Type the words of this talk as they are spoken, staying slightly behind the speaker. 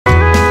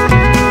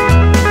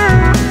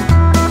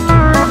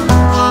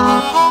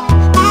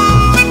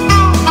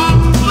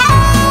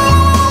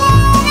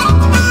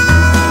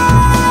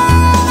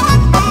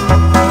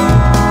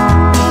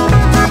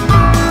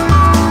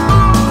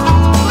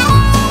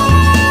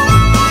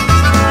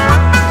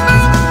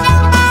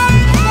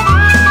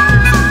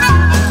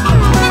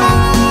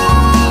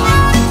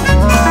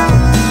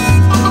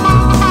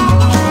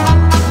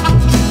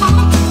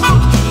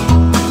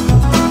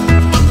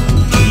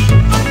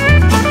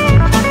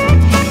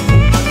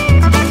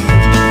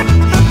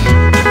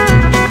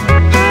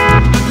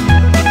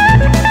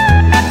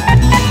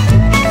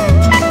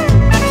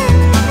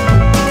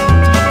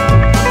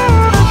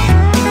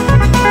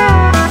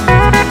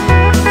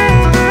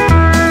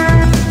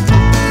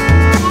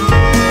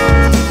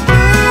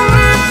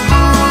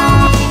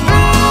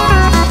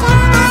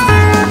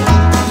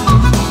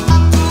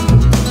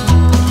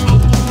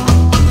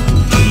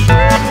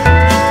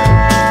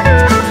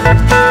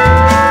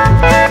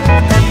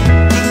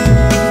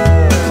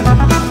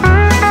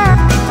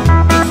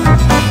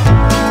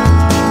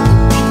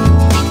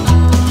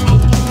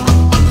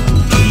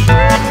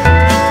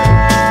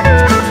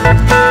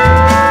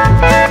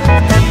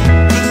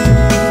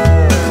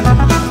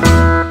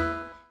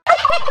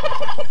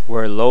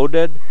We're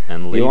loaded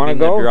and leaving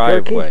the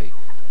driveway. Turkey?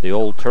 The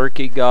old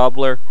turkey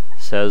gobbler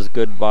says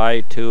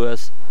goodbye to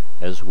us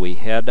as we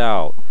head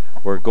out.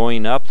 We're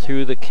going up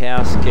through the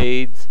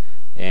Cascades,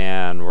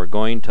 and we're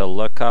going to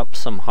look up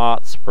some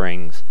hot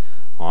springs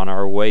on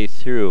our way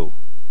through.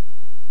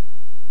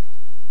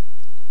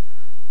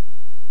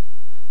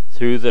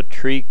 Through the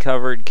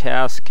tree-covered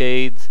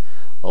Cascades,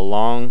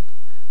 along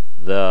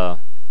the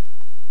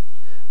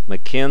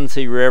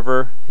Mackenzie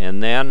River,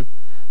 and then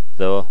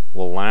the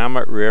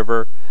Willamette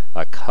River.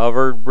 A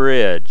covered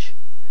bridge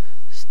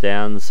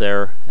stands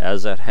there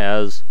as it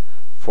has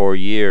for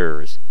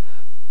years.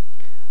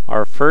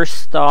 Our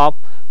first stop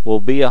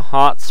will be a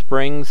hot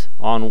springs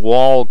on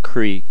Wall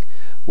Creek.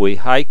 We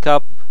hike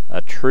up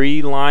a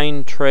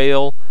tree-lined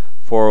trail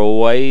for a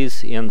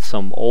ways in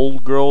some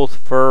old-growth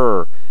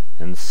fir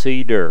and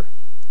cedar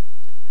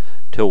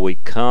till we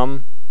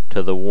come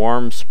to the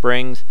warm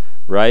springs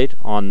right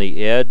on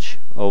the edge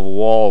of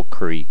Wall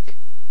Creek.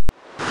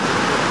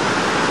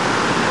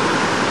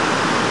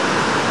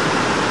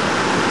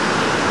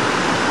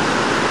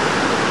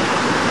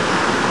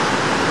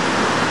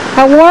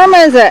 How warm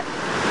is it?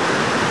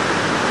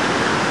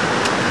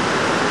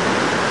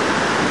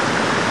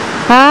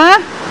 Huh?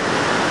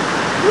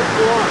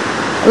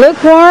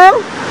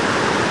 Lukewarm.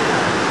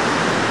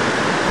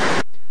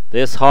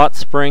 This hot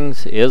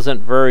springs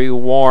isn't very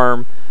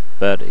warm,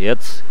 but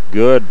it's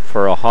good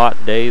for a hot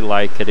day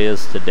like it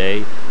is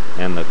today,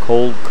 and the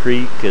cold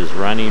creek is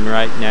running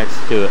right next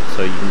to it,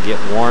 so you can get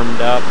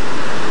warmed up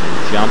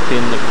and jump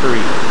in the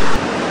creek.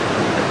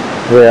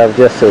 We have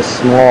just a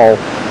small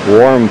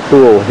warm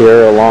pool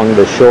here along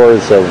the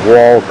shores of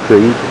Wall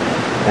Creek,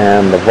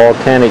 and the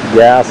volcanic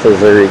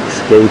gases are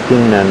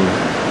escaping and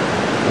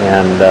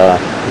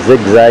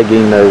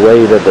zigzagging their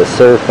way to the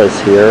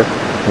surface here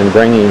and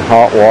bringing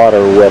hot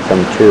water with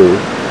them too.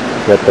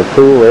 But the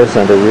pool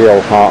isn't a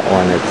real hot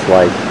one, it's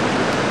like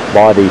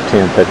body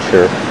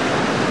temperature.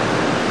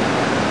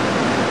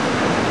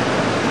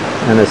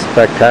 And a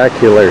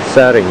spectacular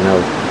setting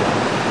of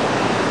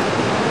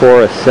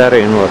forest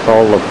setting with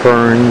all the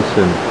ferns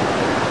and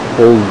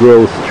old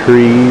growth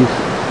trees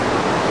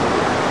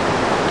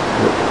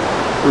that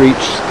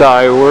reach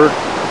skyward.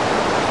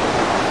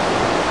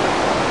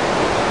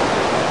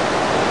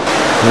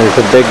 There's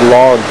a big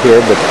log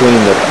here between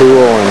the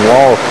pool and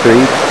Wall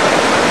Creek.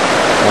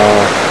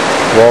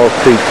 Wall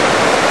Creek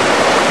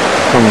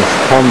comes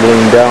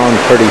tumbling down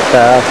pretty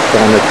fast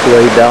on its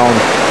way down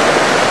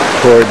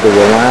toward the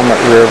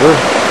Willamette River.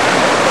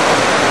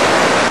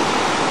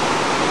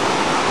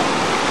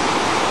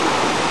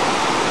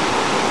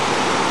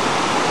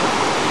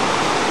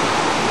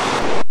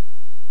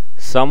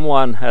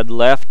 Someone had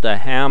left a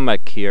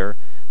hammock here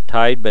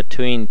tied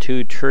between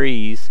two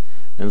trees,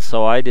 and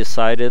so I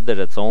decided that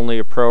it's only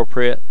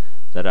appropriate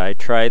that I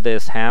try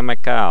this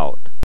hammock out.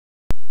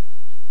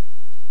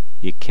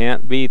 You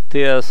can't beat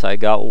this. I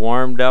got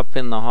warmed up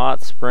in the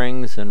hot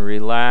springs and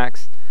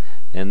relaxed,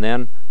 and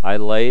then I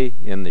lay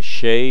in the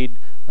shade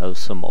of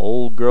some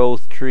old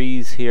growth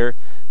trees here,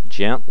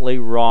 gently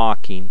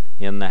rocking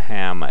in the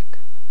hammock.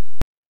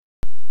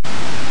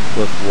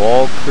 With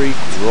Wall Creek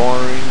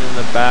roaring in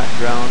the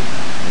background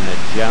and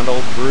a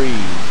gentle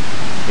breeze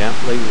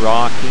gently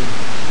rocking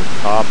the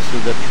tops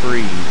of the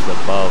trees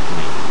above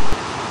me.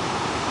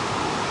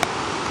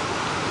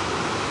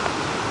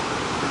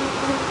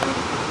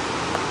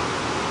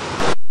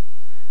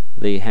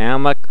 The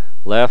hammock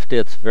left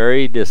its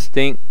very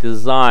distinct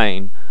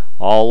design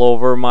all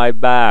over my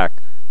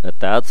back, but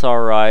that's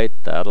alright,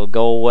 that'll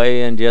go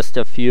away in just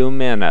a few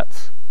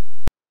minutes.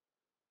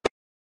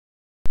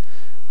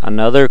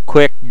 Another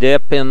quick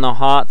dip in the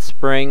hot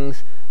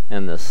springs,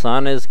 and the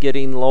sun is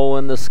getting low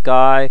in the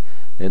sky,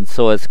 and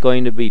so it's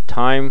going to be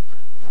time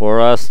for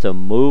us to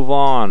move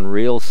on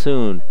real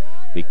soon,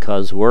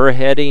 because we're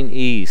heading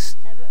east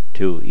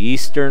to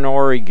eastern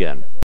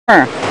Oregon.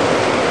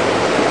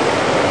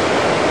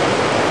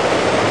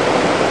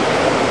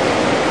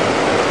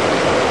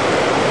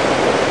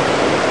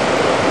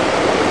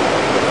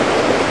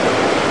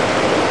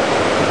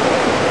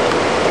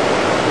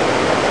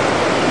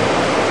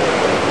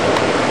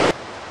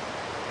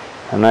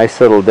 A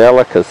nice little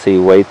delicacy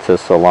waits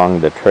us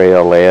along the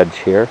trail edge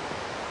here.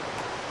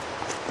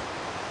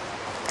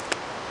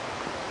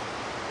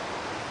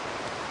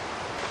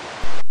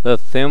 The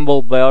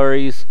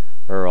thimbleberries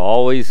are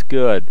always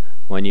good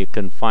when you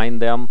can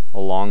find them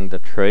along the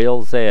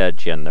trail's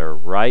edge, and they're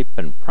ripe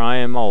and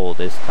primo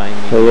this time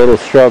of year. The little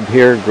shrub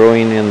here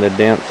growing in the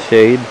dense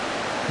shade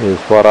is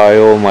what I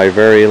owe my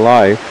very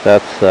life.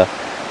 That's a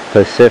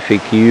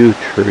Pacific yew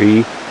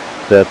tree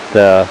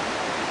that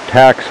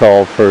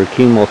Taxol for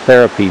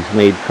chemotherapy is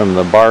made from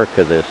the bark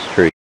of this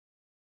tree.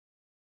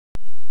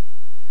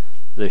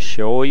 The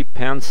showy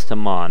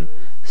penstemon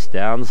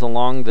stands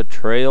along the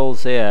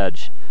trail's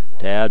edge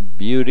to add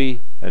beauty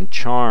and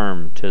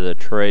charm to the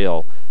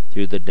trail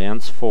through the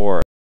dense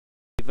forest.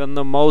 Even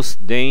the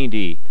most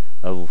dainty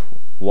of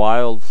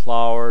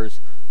wildflowers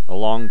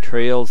along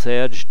trail's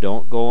edge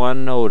don't go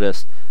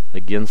unnoticed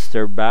against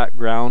their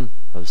background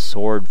of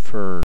sword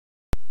fern.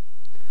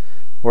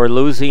 We're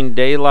losing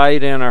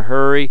daylight in a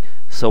hurry,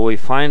 so we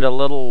find a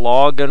little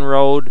logging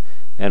road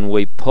and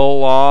we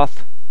pull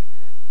off,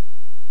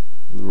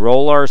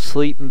 roll our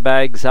sleeping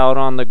bags out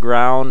on the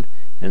ground,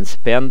 and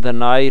spend the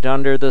night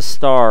under the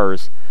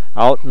stars,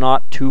 out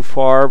not too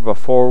far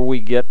before we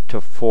get to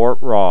Fort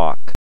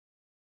Rock.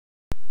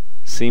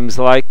 Seems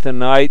like the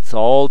night's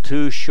all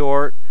too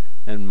short,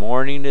 and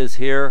morning is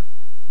here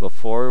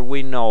before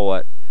we know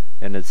it,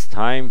 and it's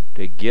time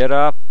to get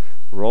up,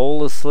 roll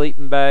the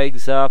sleeping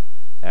bags up,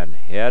 and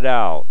head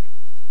out.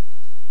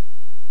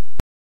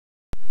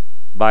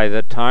 By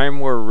the time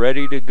we're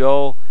ready to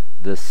go,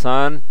 the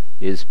sun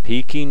is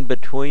peeking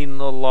between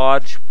the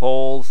lodge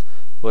poles,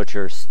 which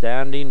are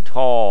standing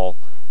tall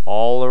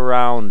all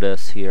around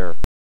us here.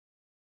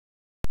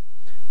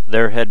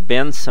 There had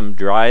been some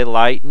dry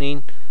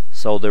lightning,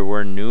 so there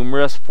were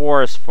numerous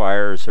forest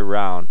fires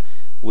around.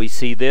 We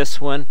see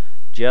this one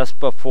just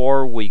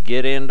before we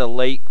get into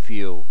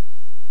Lakeview.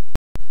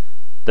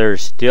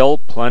 There's still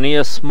plenty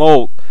of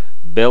smoke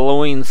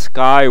billowing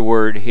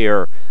skyward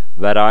here,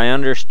 but I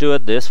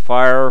understood this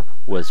fire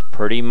was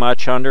pretty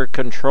much under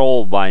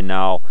control by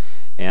now,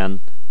 and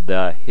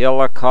the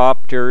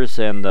helicopters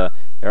and the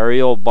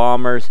aerial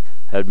bombers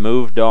had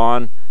moved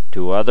on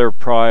to other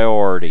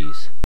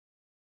priorities.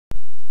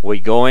 We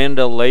go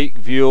into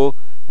Lakeview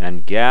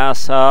and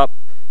gas up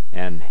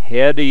and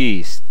head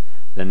east.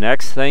 The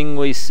next thing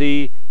we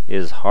see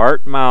is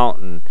Hart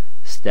Mountain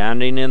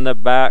standing in the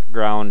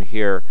background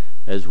here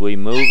as we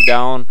move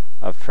down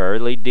a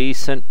fairly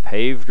decent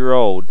paved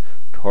road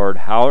toward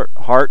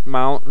Hart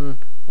Mountain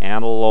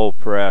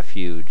Antelope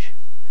Refuge.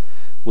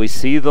 We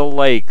see the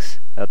lakes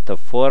at the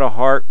foot of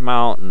Hart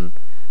Mountain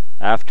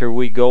after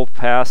we go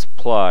past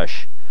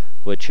Plush,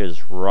 which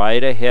is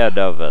right ahead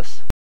of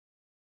us.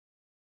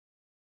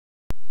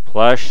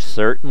 Plush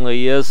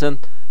certainly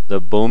isn't the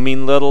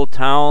booming little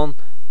town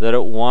that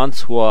it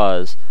once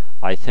was.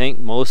 I think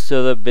most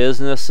of the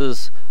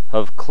businesses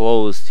have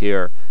closed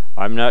here.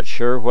 I'm not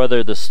sure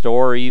whether the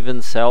store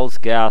even sells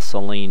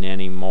gasoline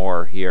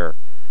anymore here.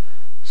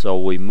 So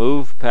we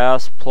move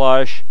past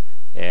Plush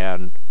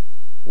and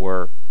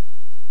we're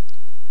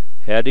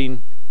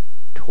heading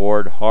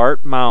toward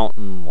Hart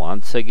Mountain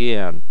once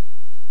again.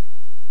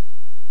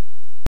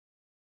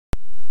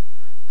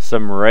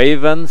 Some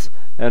ravens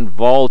and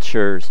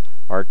vultures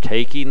are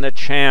taking the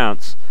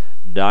chance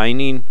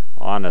dining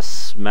on a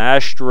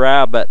smashed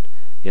rabbit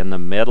in the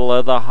middle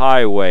of the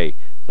highway.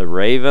 The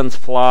ravens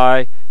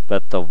fly,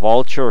 but the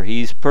vulture,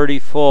 he's pretty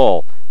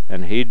full,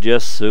 and he'd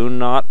just soon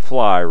not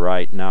fly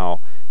right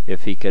now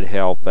if he could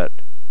help it.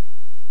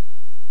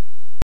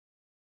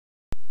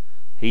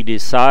 He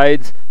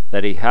decides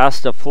that he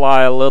has to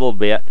fly a little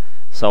bit,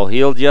 so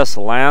he'll just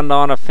land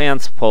on a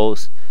fence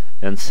post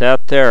and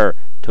sit there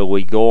till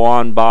we go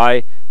on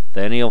by.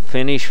 Then he'll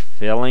finish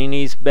filling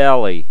his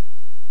belly.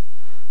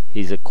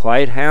 He's a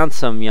quite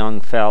handsome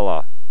young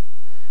fella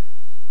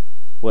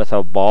with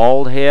a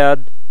bald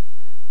head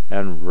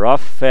and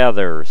rough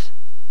feathers.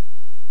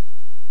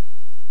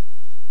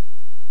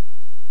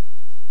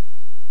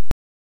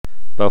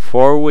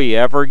 Before we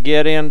ever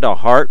get into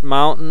Hart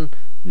Mountain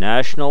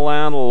National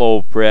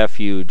Antelope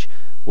Refuge,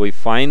 we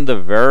find the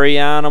very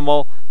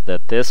animal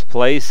that this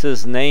place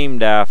is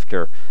named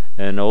after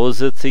and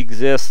owes its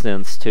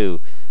existence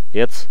to.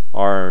 It's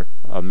our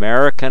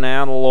American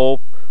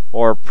antelope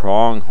or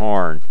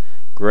pronghorn,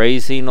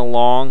 grazing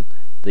along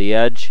the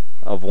edge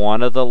of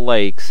one of the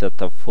lakes at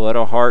the foot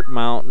of Hart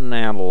Mountain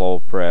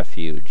Antelope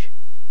Refuge.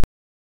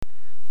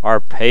 Our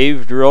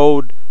paved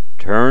road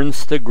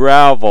turns to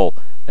gravel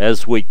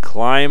as we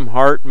climb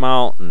Hart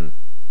Mountain.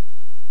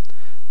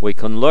 We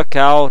can look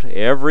out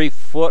every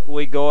foot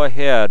we go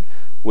ahead.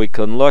 We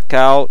can look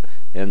out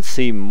and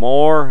see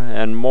more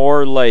and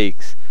more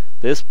lakes.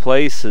 This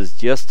place is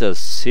just a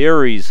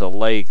series of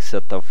lakes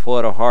at the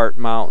foot of Hart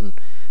Mountain,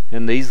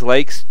 and these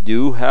lakes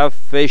do have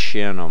fish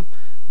in them.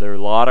 There are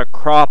a lot of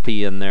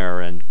crappie in there,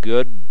 and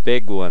good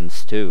big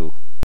ones too.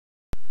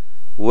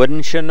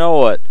 Wouldn't you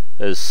know it,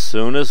 as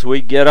soon as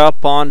we get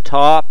up on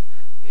top,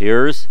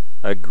 here's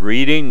a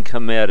greeting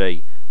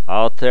committee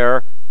out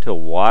there to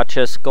watch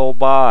us go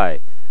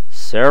by.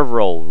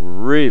 Several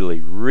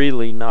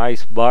really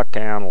nice buck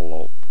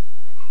antelope.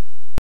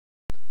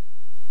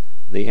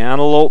 The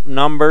antelope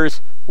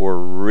numbers were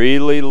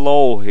really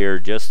low here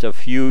just a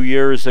few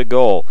years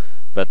ago,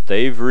 but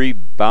they've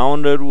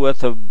rebounded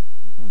with a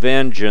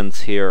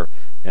vengeance here,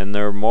 and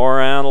there are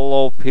more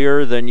antelope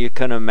here than you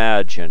can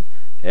imagine.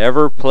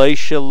 Every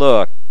place you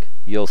look,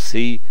 you'll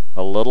see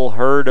a little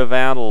herd of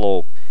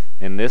antelope,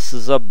 and this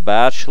is a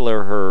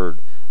bachelor herd.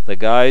 The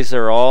guys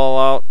are all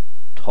out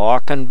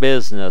talking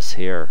business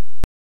here.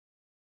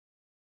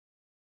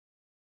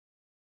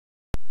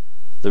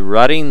 The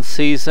rutting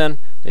season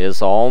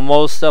is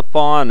almost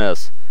upon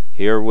us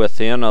here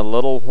within a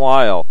little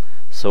while,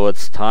 so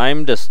it's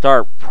time to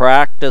start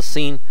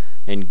practicing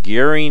and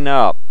gearing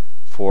up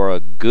for a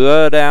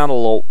good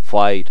antelope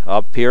fight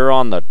up here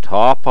on the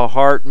top of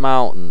Hart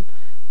Mountain.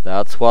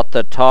 That's what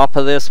the top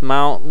of this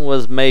mountain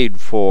was made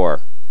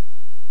for.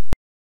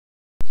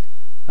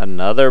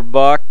 Another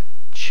buck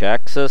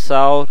checks us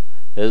out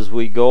as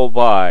we go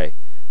by.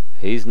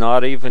 He's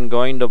not even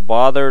going to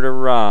bother to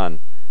run.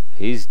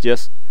 He's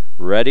just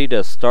ready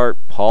to start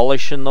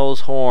polishing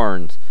those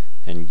horns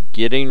and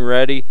getting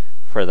ready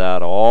for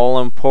that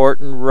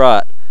all-important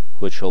rut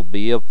which will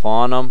be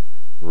upon him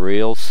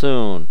real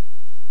soon.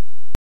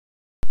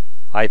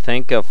 I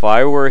think if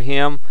I were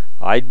him,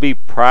 I'd be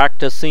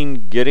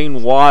practicing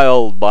getting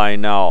wild by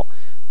now,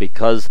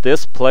 because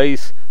this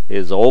place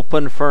is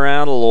open for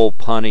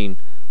antelope hunting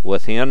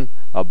within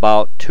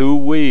about 2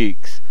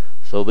 weeks.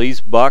 So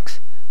these bucks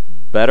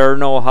better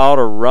know how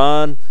to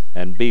run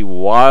and be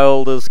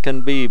wild as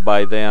can be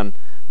by then,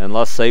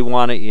 unless they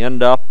want to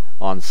end up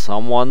on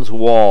someone's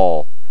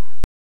wall.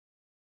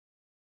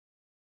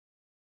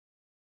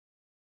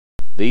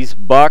 These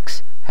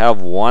bucks have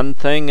one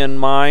thing in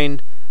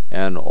mind,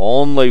 and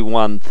only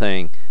one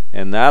thing,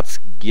 and that's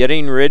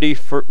getting ready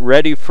for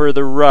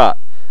the rut.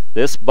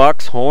 This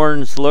buck's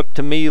horns look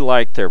to me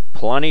like they're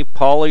plenty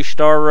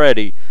polished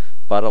already,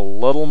 but a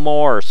little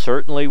more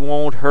certainly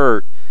won't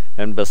hurt.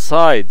 And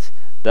besides,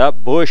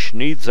 that bush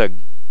needs a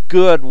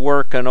good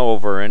working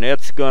over, and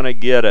it's gonna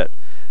get it.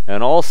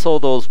 And also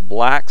those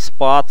black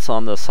spots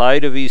on the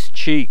side of his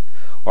cheek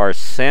are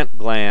scent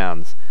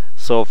glands,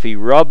 so if he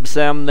rubs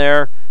them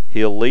there,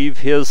 he'll leave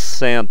his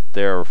scent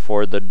there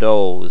for the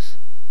does.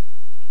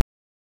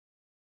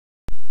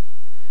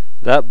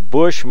 That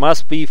bush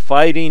must be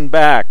fighting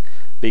back,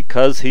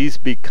 because he's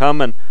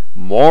becoming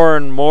more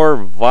and more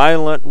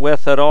violent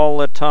with it all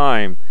the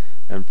time.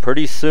 And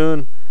pretty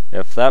soon,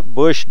 if that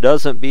bush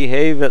doesn't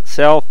behave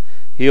itself,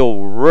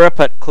 he'll rip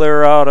it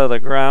clear out of the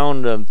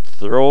ground and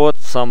throw it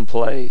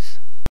someplace.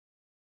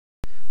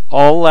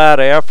 All that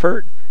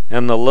effort,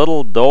 and the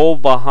little doe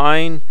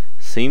behind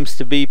seems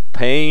to be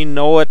paying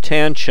no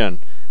attention.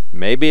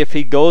 Maybe if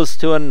he goes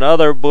to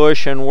another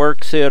bush and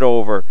works it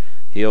over,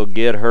 he'll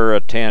get her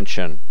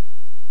attention.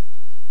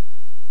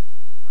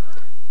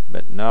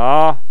 But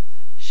no,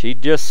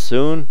 she'd just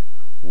soon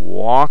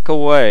walk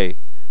away.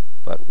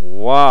 But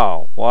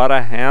wow, what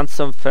a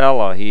handsome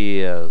fellow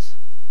he is.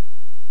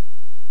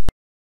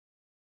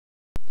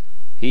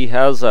 He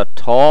has a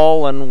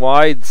tall and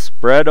wide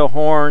spread of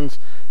horns,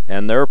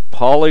 and they're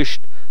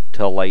polished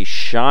till they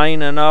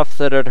shine enough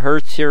that it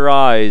hurts your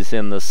eyes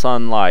in the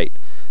sunlight.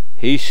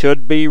 He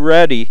should be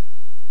ready.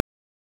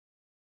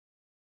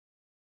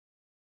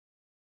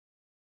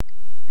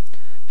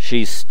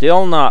 She's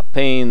still not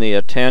paying the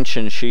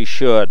attention she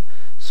should,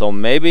 so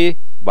maybe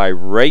by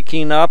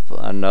raking up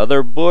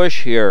another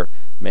bush here,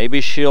 maybe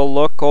she'll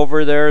look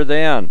over there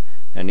then.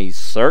 And he's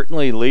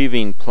certainly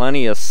leaving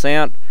plenty of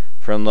scent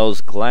from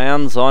those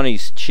glands on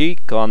his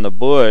cheek on the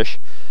bush.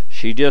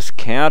 She just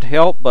can't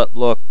help but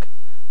look.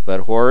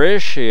 But where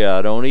is she?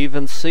 I don't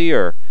even see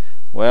her.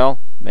 Well,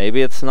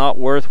 maybe it's not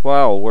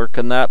worthwhile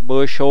working that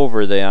bush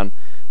over then.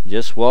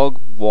 Just well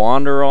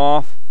wander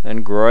off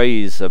and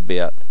graze a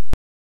bit.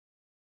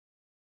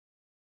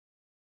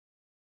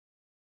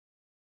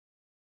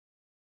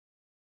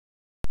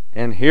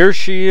 And here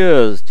she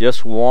is,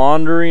 just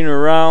wandering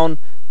around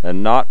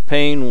and not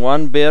paying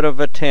one bit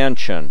of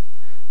attention.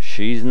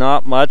 She's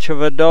not much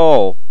of a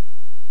doe.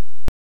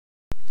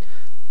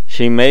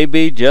 She may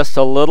be just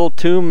a little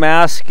too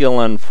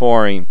masculine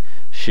for him.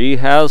 She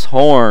has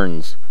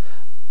horns,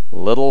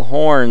 little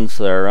horns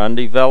there,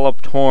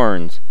 undeveloped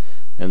horns.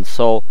 And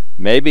so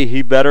maybe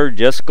he better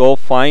just go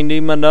find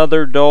him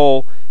another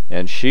doe,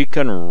 and she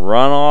can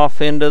run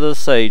off into the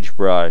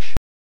sagebrush.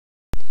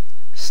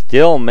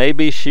 Still,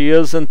 maybe she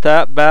isn't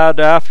that bad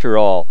after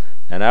all,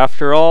 and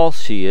after all,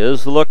 she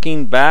is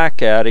looking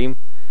back at him.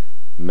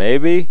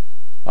 Maybe,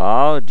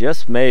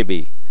 just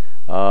maybe,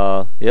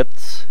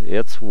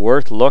 it's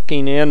worth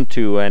looking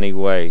into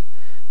anyway.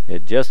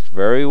 It just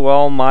very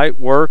well might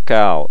work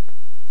out.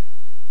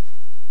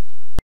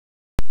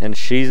 And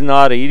she's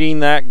not eating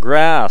that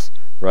grass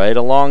right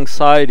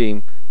alongside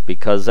him,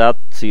 because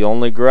that's the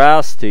only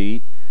grass to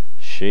eat.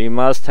 She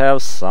must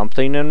have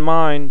something in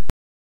mind.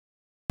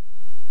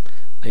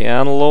 The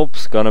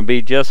antelope's gonna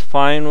be just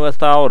fine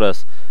without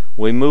us.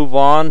 We move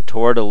on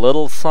toward a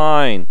little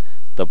sign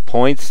that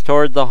points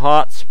toward the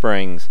hot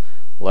springs.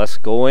 Let's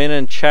go in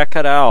and check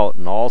it out,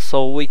 and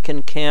also we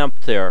can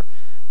camp there.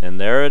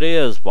 And there it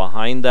is,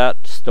 behind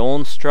that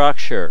stone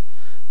structure.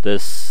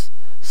 This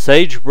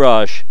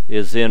sagebrush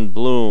is in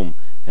bloom,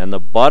 and the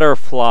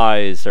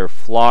butterflies are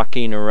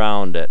flocking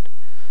around it.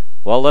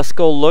 Well, let's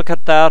go look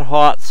at that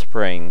hot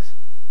springs.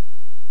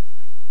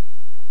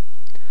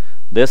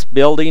 This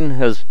building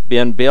has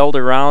been built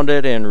around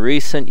it in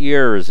recent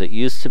years. It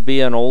used to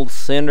be an old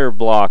cinder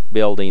block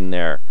building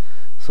there,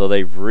 so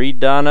they've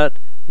redone it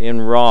in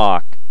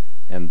rock.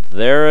 And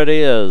there it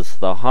is,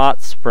 the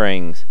hot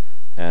springs,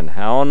 and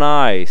how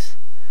nice.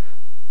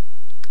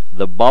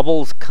 The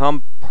bubbles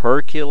come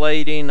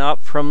percolating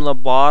up from the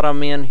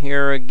bottom in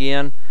here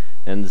again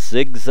and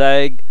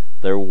zigzag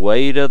their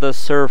way to the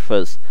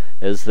surface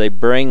as they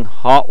bring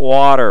hot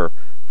water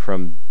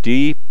from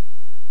deep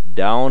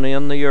down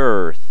in the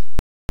earth.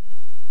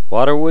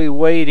 What are we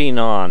waiting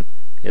on?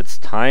 It's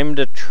time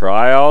to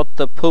try out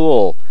the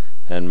pool,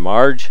 and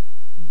Marge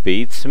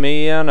beats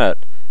me in it,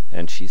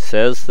 and she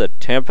says the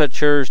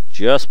temperature's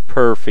just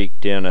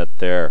perfect in it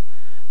there.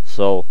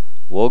 So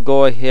we'll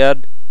go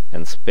ahead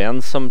and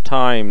spend some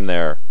time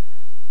there.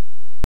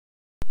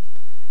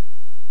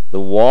 The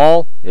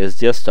wall is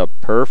just a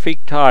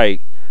perfect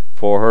height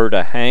for her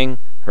to hang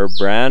her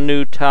brand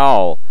new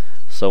towel,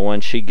 so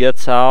when she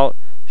gets out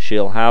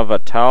she'll have a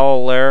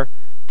towel there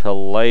to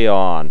lay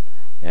on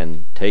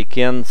and take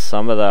in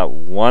some of that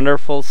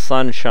wonderful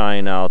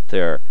sunshine out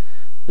there.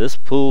 This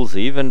pool's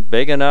even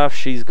big enough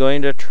she's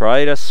going to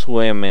try to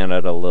swim in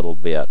it a little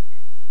bit.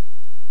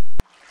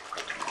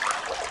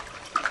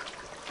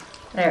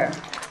 There.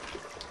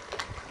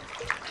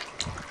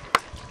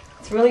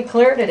 It's really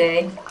clear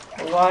today.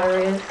 The water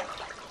is.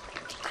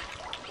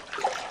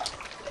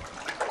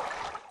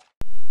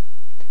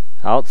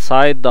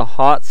 Outside the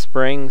hot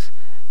springs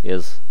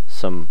is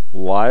some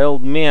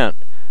wild mint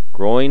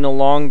growing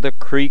along the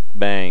creek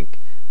bank,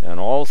 and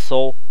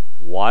also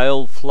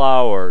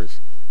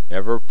wildflowers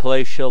every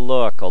place you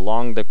look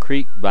along the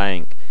creek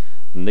bank.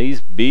 And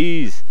these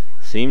bees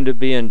seem to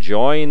be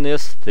enjoying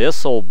this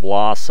thistle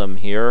blossom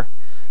here.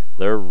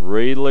 They're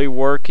really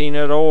working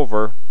it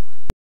over.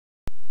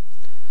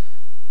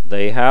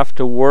 They have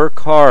to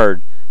work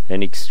hard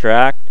and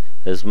extract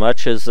as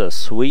much as the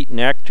sweet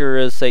nectar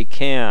as they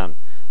can,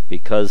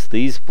 because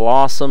these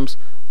blossoms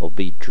will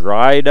be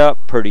dried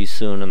up pretty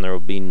soon and there will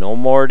be no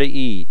more to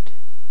eat.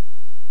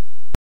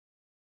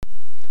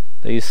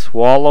 These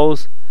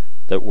swallows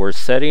that were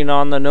sitting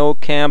on the no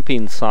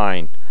camping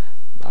sign,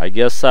 I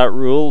guess that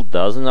rule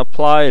doesn't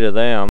apply to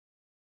them.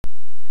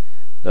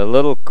 The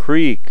little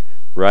creek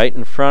right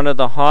in front of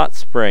the hot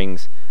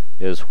springs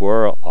is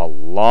where a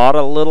lot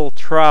of little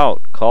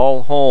trout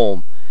call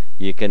home.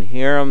 You can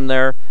hear them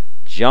there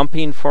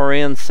jumping for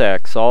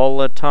insects all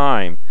the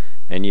time,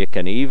 and you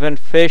can even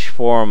fish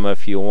for them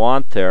if you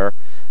want there.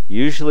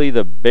 Usually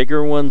the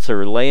bigger ones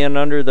are laying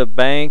under the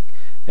bank,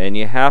 and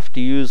you have to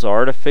use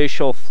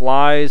artificial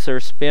flies or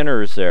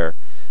spinners there.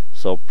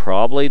 So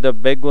probably the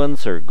big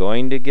ones are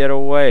going to get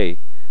away,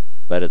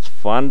 but it's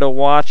fun to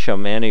watch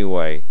them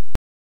anyway.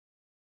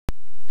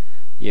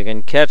 You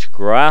can catch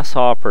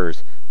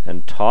grasshoppers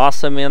and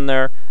toss them in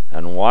there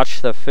and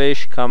watch the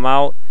fish come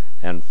out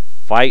and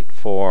fight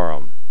for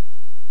them.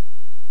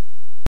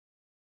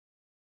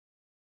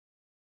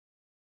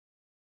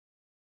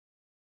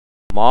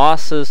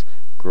 Mosses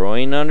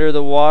growing under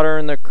the water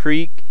in the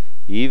creek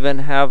even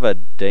have a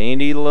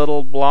dainty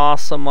little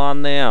blossom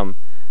on them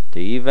to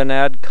even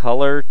add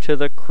color to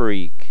the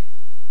creek.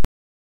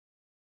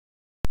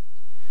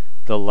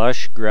 The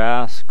lush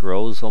grass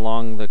grows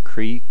along the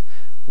creek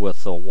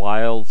with the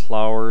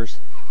wildflowers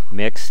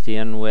mixed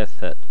in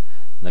with it.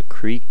 The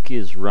creek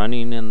is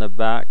running in the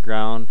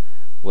background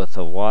with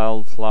the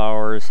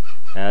wildflowers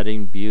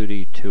adding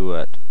beauty to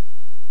it.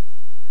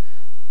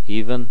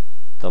 Even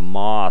the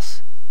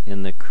moss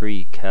in the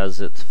creek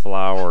has its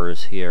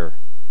flowers here.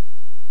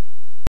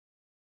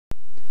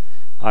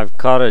 I've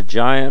caught a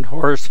giant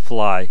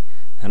horsefly,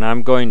 and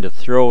I'm going to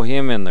throw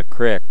him in the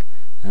creek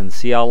and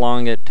see how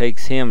long it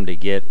takes him to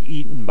get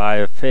eaten by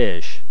a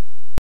fish.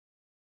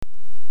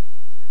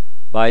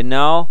 By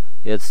now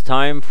it's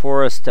time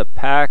for us to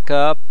pack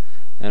up,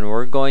 and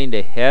we're going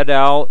to head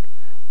out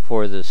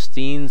for the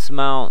Steens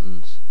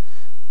Mountains.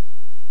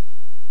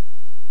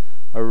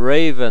 A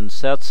raven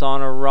sits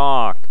on a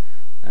rock,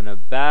 and a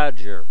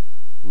badger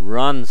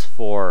runs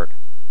for it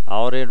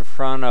out in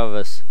front of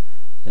us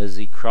as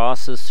he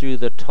crosses through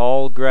the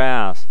tall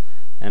grass.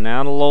 An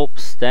antelope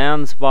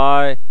stands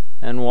by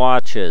and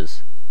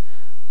watches.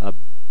 A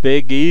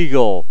big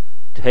eagle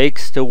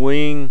takes to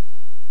wing,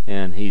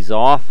 and he's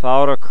off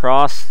out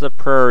across the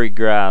prairie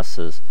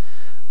grasses.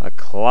 A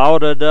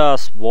cloud of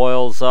dust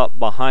boils up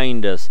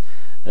behind us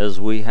as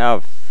we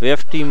have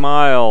 50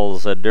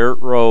 miles of dirt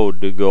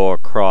road to go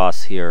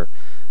across here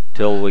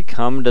till we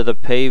come to the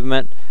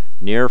pavement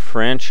near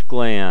French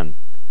Glen.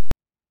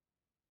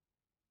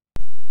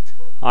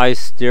 I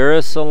steer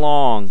us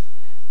along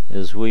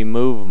as we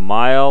move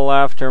mile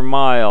after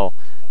mile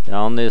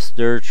down this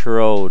dirt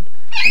road,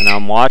 and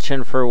I'm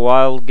watching for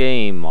wild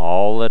game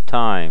all the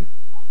time.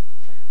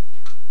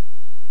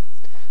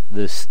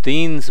 The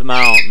Steens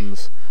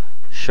Mountains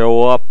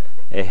show up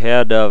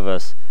ahead of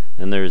us,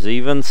 and there's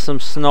even some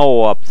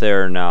snow up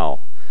there now.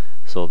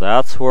 So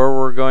that's where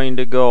we're going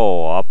to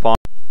go, up on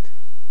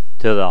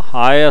to the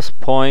highest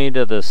point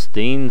of the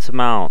Steens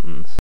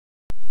Mountains.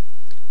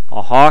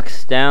 A hawk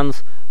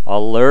stands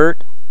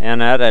alert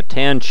and at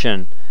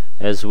attention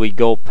as we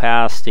go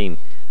past him.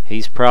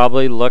 He's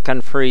probably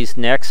looking for his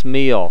next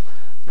meal,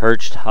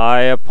 perched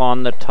high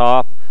upon the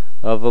top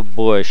of a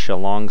bush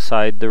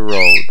alongside the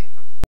road.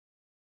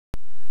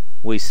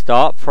 We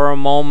stop for a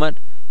moment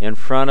in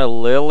front of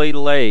Lily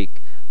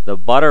Lake. The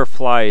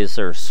butterflies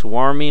are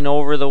swarming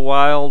over the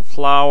wild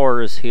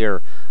flowers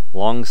here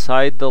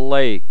alongside the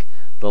lake.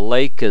 The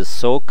lake is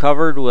so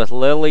covered with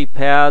lily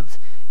pads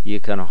you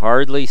can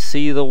hardly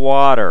see the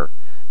water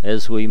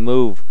as we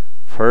move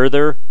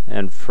further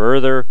and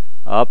further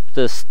up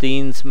the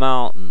Steens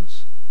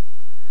Mountains.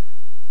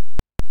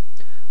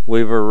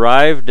 we've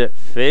arrived at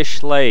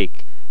Fish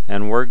Lake,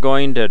 and we're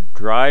going to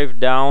drive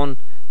down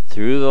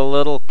through the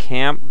little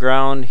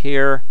campground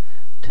here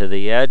to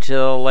the edge of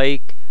the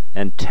lake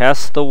and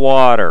test the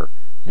water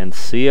and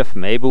see if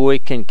maybe we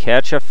can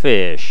catch a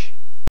fish.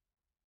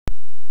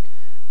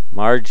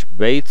 Marge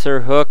baits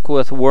her hook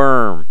with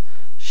worm.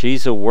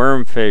 She's a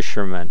worm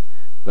fisherman,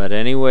 but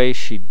anyway,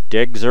 she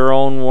digs her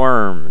own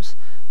worms.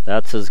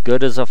 That's as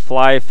good as a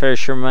fly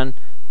fisherman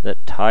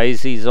that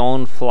ties his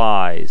own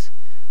flies.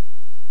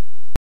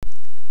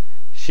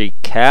 She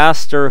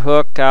cast her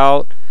hook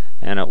out,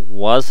 and it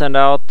wasn't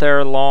out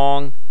there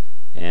long,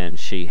 and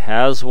she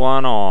has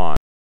one on.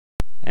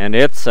 And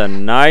it's a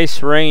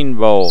nice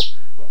rainbow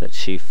that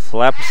she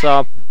flops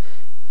up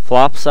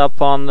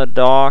on the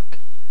dock,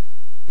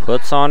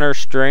 puts on her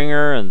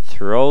stringer and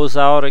throws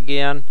out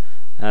again,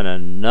 and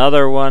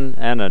another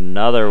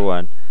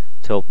one,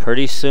 till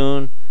pretty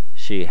soon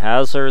she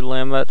has her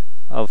limit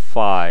of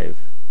 5.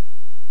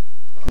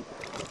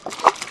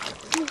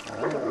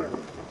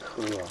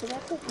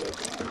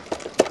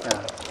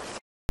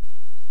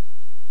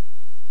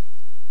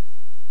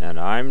 And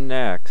I'm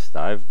next.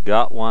 I've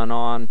got one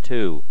on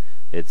too.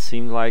 It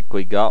seemed like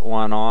we got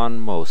one on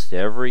most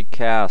every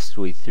cast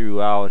we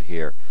threw out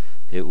here.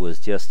 It was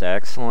just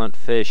excellent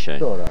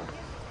fishing.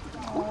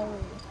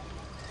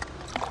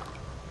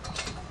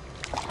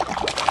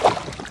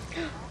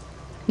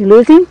 You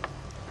lose him?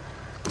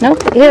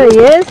 Nope, here he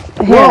is.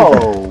 Here.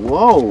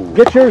 Whoa!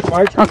 Get yours,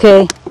 Marge.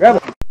 Okay. Grab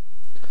it.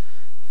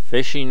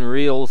 Fishing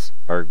reels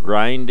are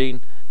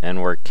grinding,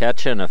 and we're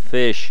catching a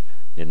fish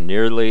in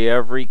nearly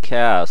every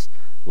cast.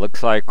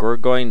 Looks like we're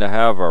going to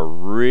have a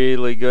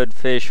really good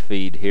fish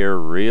feed here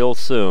real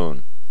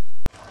soon.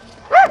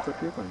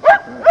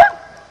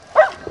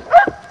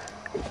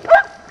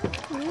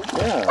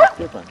 Yeah,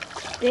 good one.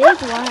 Big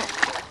one.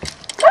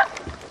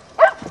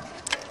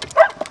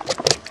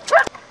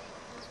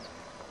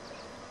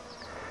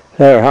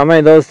 There, how many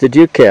of those did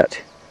you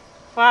catch?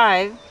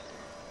 5. Of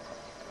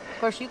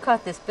course, you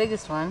caught this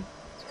biggest one.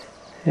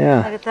 Yeah,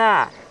 Look at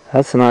that.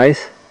 that's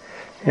nice.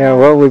 Yeah,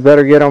 well, we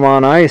better get them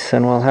on ice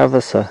and we'll have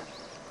us a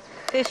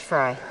Fish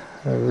fry.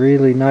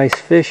 really nice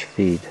fish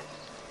feed.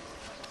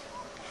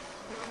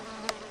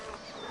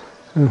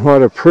 And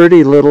what a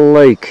pretty little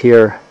lake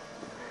here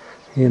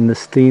in the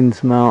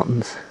Steens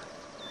Mountains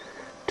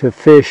to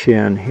fish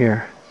in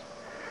here.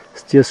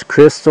 It's just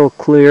crystal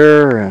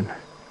clear, and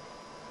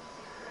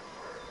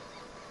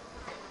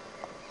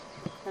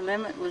The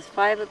limit was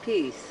 5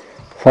 apiece.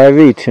 5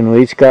 each, and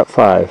we each got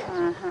 5.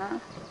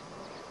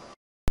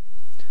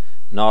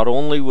 Not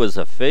only was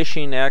the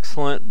fishing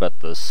excellent, but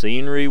the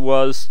scenery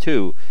was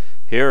too.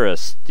 Here a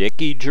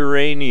sticky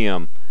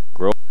geranium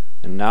grows.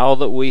 And now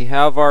that we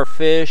have our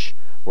fish,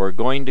 we're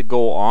going to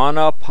go on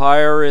up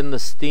higher in the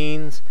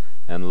Steens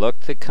and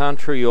look the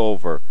country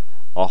over.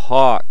 A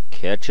hawk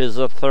catches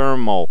a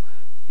thermo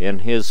in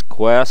his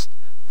quest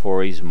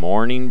for his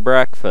morning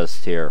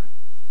breakfast here.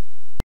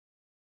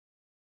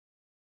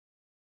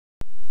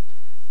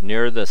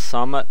 Near the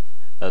summit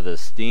of the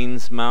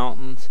Steens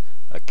Mountains,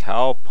 a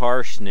cow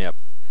parsnip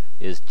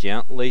is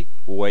gently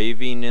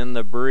waving in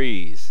the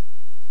breeze.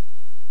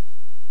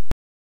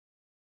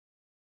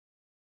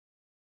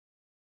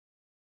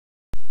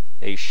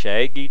 A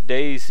shaggy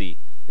daisy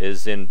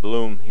is in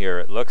bloom here.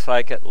 It looks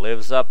like it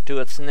lives up to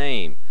its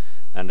name.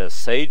 And a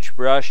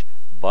sagebrush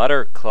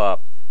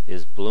buttercup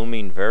is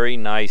blooming very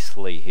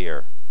nicely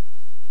here.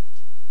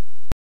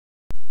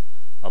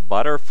 A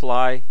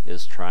butterfly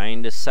is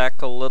trying to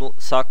suck a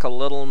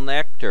little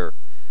nectar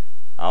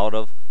out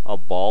of a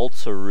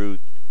balsa root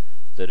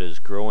that is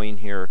growing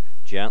here,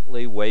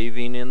 gently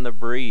waving in the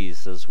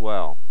breeze as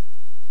well.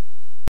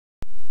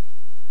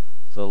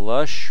 The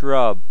lush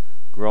shrub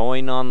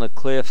growing on the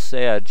cliff's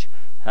edge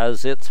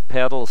has its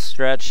petals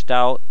stretched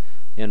out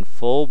in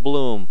full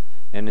bloom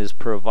and is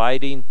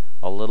providing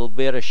a little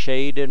bit of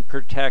shade and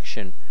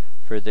protection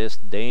for this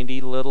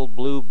dainty little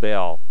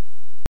bluebell.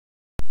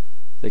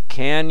 The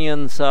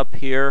canyons up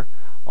here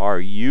are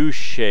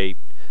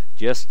U-shaped,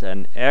 just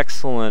an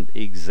excellent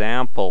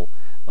example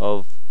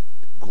of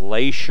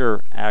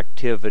glacier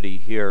activity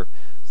here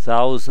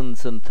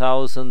thousands and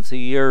thousands of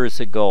years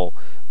ago.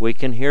 We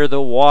can hear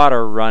the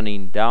water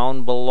running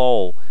down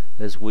below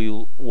as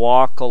we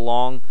walk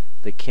along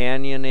the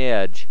canyon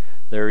edge.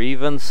 There are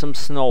even some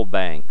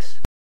snowbanks.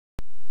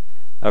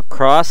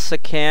 Across the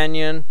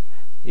canyon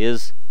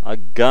is a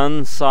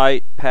gun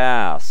sight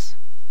pass.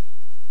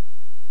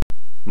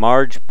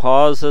 Marge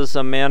pauses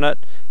a minute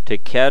to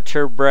catch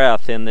her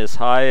breath in this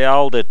high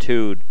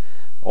altitude,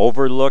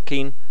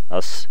 overlooking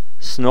a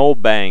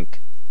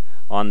snowbank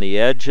on the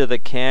edge of the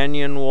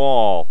canyon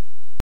wall.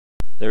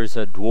 There's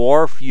a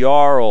dwarf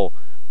yarrow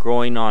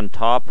growing on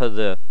top of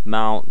the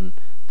mountain.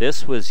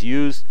 This was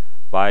used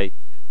by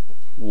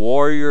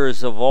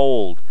warriors of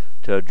old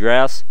to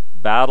address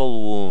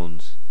battle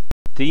wounds.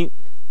 The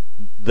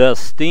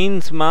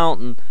Steens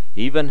Mountain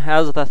even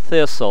has the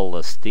thistle,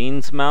 the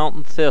Steens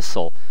Mountain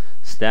thistle,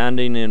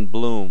 standing in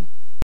bloom.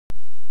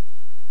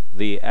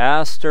 The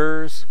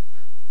asters,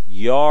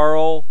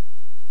 yarrow,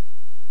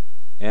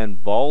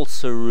 and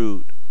balsa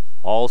root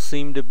all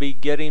seem to be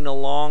getting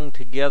along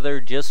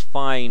together just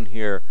fine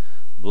here,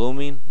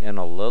 blooming in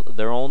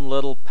their own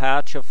little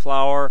patch of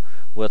flower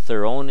with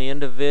their own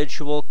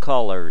individual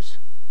colors.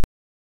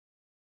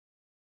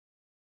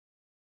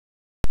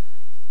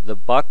 The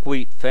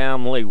buckwheat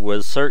family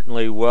was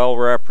certainly well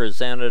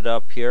represented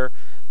up here.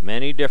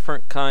 Many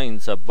different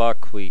kinds of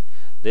buckwheat.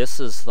 This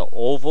is the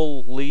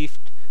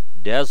oval-leafed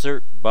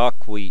desert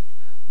buckwheat,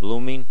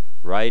 blooming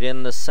right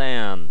in the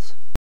sands.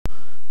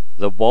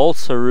 The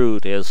balsa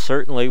root is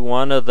certainly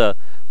one of the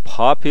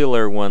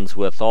popular ones,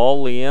 with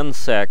all the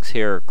insects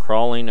here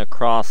crawling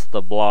across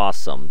the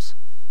blossoms.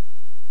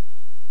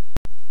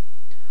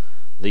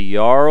 The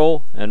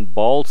yarrow and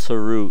balsa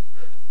root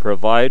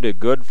provide a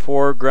good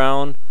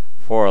foreground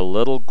for a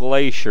little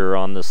glacier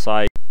on the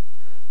side.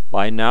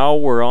 By now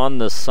we're on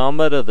the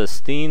summit of the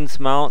Steens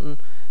mountain,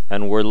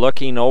 and we're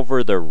looking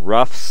over the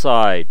rough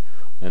side,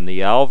 and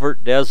the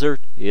Albert Desert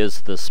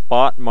is the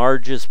spot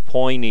Marge is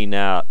pointing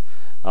at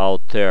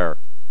out there.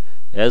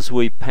 As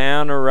we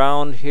pan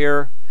around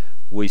here,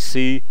 we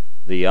see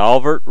the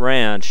Albert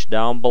Ranch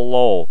down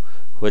below,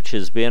 which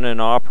has been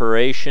in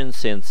operation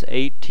since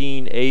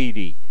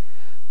 1880.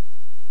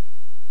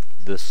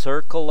 The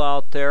circle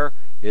out there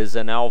is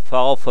an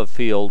alfalfa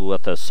field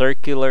with a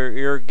circular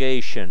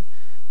irrigation,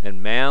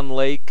 and Man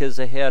Lake is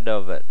ahead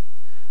of it.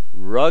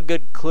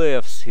 Rugged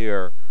cliffs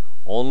here,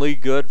 only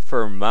good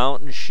for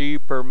mountain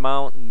sheep or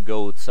mountain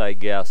goats, I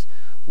guess,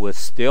 with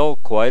still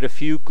quite a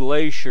few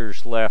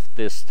glaciers left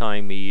this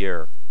time of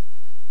year.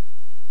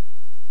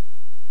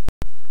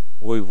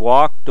 We've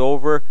walked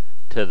over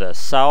to the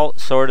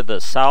south, sort of the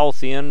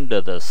south end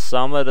of the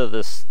summit of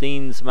the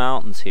Steens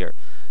Mountains here,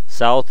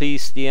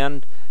 southeast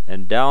end,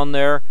 and down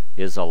there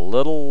is a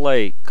little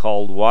lake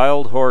called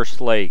Wild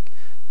Horse Lake,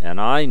 and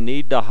I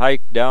need to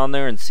hike down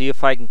there and see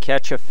if I can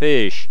catch a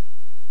fish.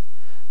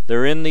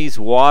 They're in these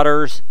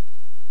waters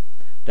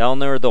down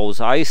there, those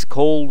ice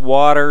cold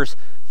waters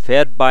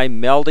fed by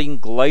melting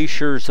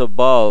glaciers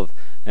above,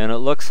 and it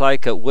looks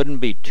like it wouldn't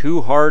be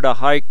too hard to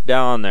hike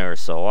down there,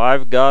 so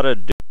I've got to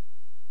do.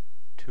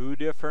 Two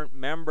different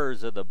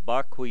members of the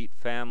buckwheat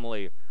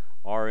family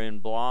are in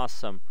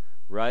blossom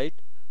right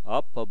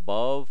up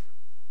above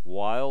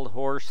Wild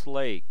Horse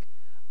Lake.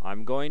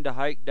 I'm going to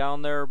hike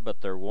down there,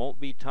 but there won't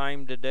be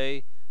time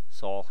today,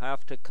 so I'll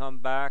have to come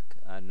back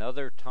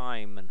another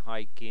time and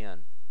hike in.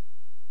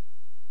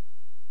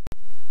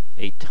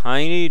 A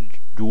tiny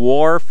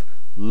dwarf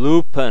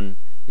lupin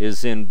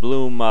is in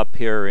bloom up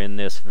here in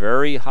this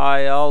very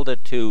high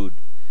altitude,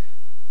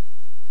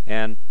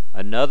 and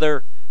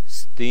another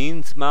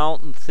Steens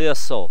mountain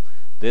thistle.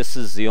 This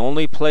is the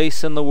only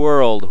place in the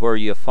world where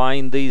you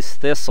find these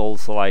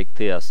thistles like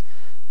this,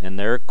 and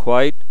they're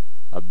quite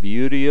a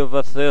beauty of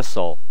a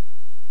thistle.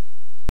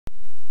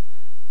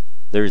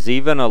 There's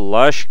even a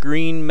lush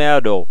green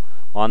meadow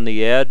on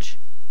the edge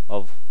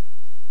of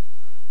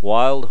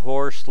Wild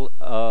Horse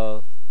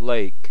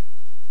Lake.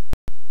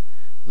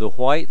 The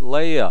white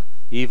leah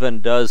even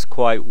does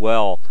quite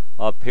well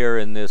up here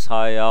in this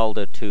high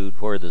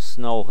altitude where the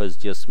snow has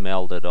just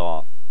melted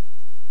off.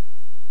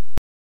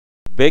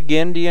 Big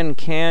Indian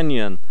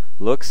Canyon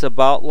looks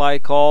about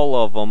like all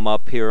of them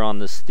up here on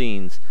the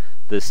Steens.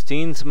 The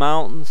Steens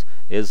Mountains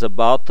is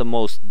about the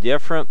most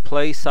different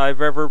place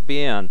I've ever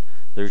been.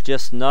 There's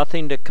just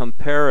nothing to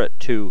compare it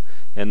to,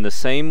 and the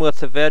same with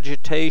the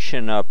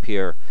vegetation up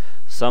here.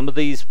 Some of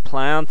these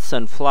plants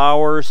and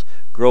flowers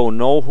grow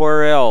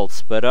nowhere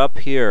else but up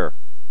here.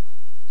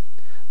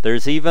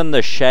 There's even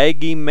the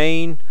shaggy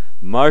mane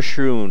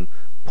mushroom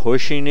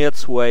pushing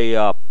its way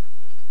up,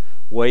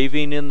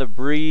 waving in the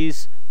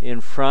breeze in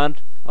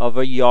front of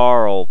a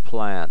yarrow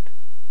plant.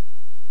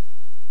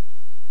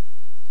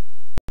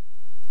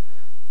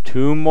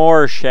 Two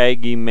more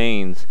shaggy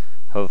manes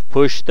have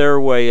pushed their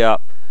way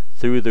up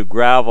through the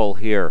gravel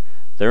here.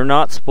 They're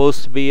not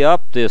supposed to be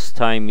up this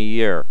time of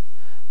year,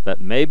 but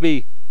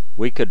maybe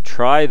we could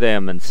try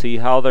them and see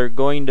how they're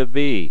going to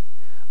be.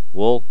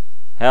 We'll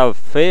have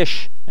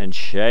fish and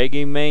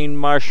shaggy mane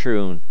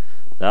mushroom.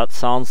 That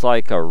sounds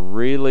like a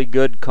really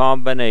good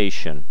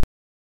combination.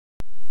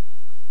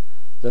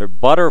 The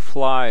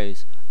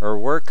butterflies are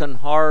working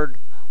hard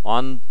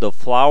on the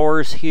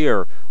flowers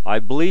here. I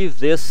believe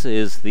this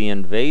is the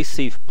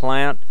invasive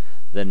plant,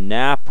 the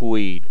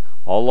knapweed,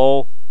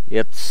 although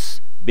it's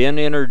been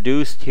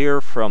introduced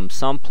here from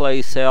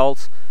someplace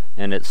else,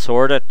 and it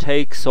sort of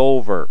takes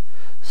over.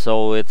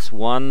 So it's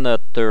one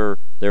that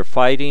they're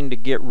fighting to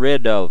get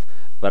rid of,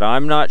 but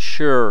I'm not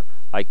sure.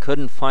 I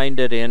couldn't find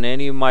it in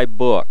any of my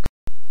books.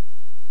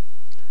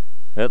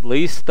 At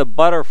least the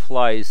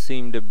butterflies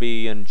seem to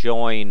be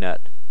enjoying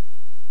it.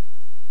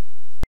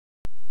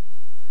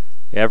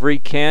 Every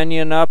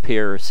canyon up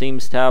here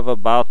seems to have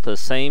about the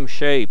same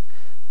shape,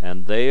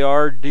 and they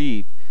are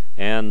deep,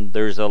 and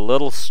there's a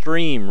little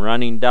stream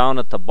running down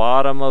at the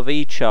bottom of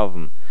each of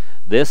them.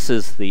 This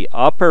is the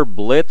upper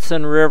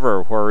Blitzen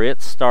River where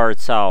it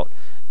starts out,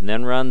 and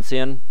then runs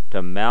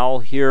into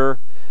Malheur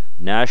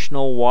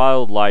National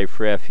Wildlife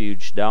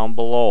Refuge down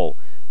below.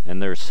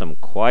 And there's some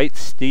quite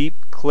steep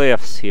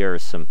cliffs here,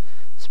 some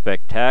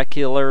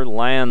spectacular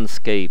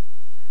landscape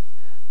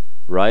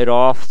right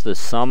off the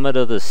summit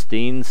of the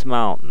Steens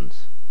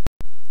Mountains.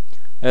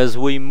 As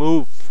we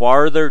move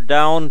farther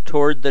down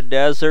toward the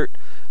desert,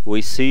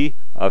 we see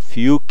a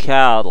few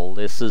cattle.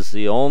 This is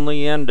the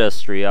only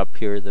industry up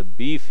here, the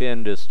beef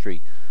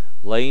industry,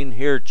 laying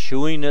here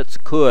chewing its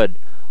cud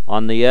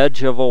on the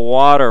edge of a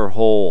water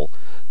hole.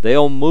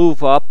 They'll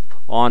move up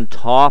on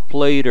top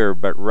later,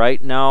 but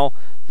right now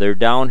they're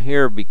down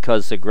here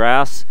because the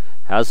grass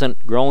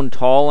hasn't grown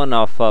tall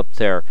enough up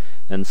there,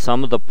 and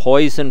some of the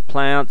poison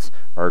plants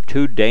are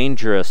too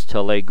dangerous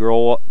till they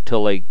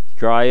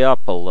dry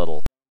up a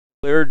little.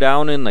 Clear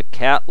down in the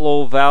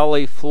Catlow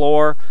Valley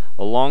floor,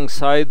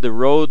 alongside the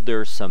road,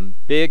 there's some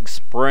big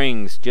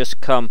springs just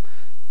come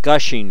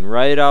gushing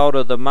right out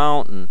of the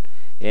mountain,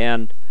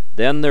 and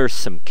then there's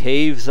some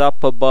caves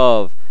up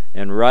above,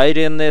 and right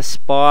in this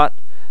spot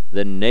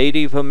the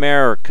Native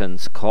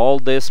Americans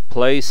called this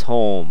place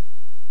home.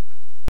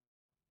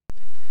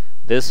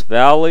 This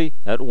valley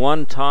at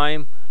one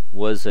time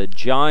was a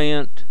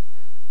giant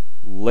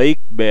lake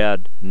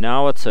bed.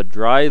 Now it's a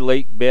dry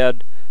lake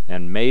bed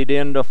and made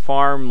into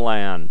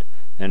farmland,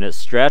 and it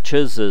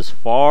stretches as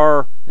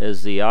far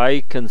as the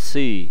eye can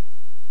see.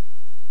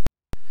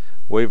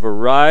 We've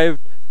arrived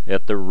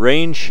at the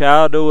rain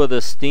shadow of the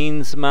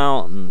Steens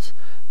Mountains.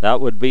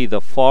 That would be the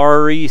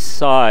far east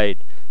side,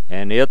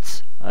 and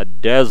it's a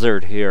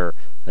desert here.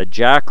 A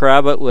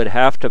jackrabbit would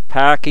have to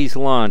pack his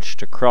lunch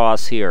to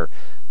cross here.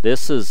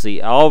 This is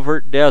the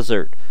Alvert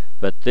Desert,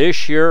 but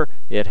this year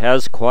it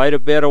has quite a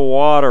bit of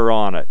water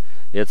on it.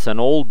 It's an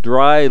old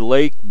dry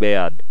lake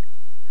bed,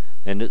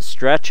 and it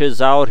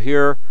stretches out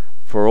here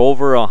for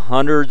over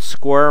 100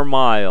 square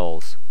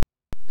miles.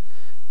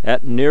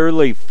 At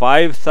nearly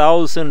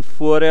 5,000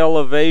 foot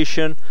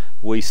elevation,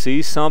 we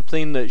see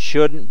something that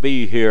shouldn't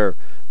be here.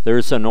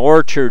 There's an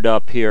orchard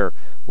up here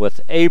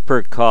with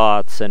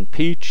apricots and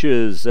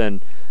peaches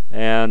and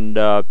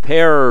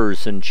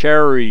pears and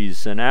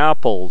cherries and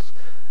apples.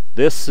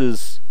 This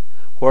is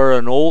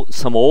where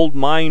some old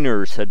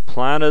miners had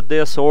planted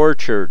this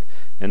orchard,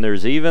 and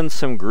there's even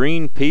some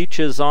green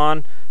peaches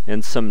on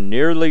and some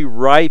nearly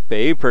ripe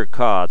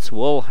apricots.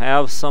 We'll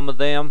have some of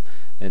them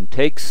and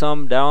take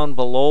some down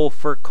below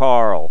for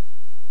Carl.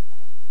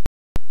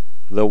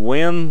 The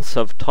winds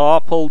have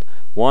toppled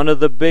one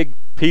of the big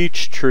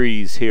peach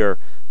trees here,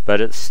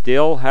 but it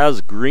still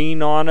has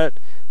green on it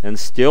and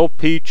still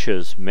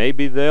peaches.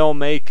 Maybe they'll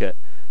make it,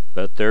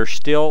 but there's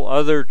still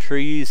other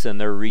trees and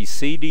they're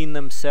reseeding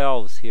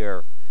themselves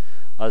here.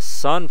 A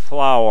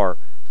sunflower,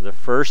 the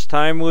first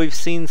time we've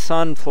seen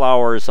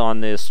sunflowers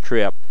on this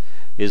trip,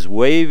 is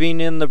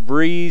waving in the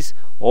breeze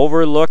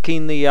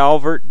overlooking the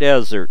Alvert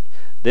Desert.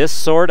 This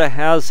sort of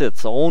has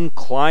its own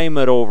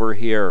climate over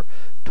here,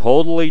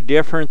 totally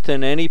different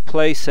than any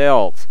place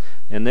else,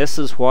 and this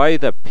is why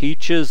the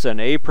peaches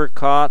and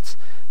apricots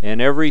and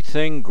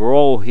everything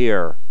grow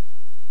here.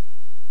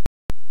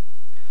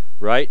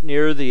 Right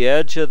near the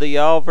edge of the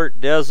Alvert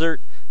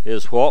Desert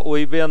is what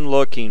we've been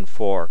looking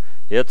for.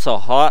 It's a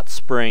hot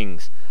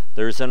springs.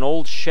 There's an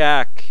old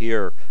shack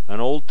here, an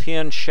old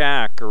tin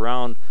shack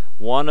around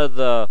one of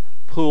the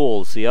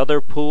pools. The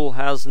other pool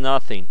has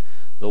nothing.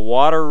 The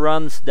water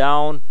runs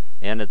down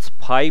and it's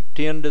piped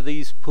into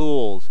these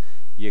pools.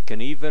 You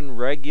can even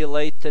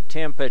regulate the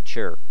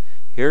temperature.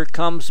 Here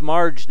comes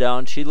Marge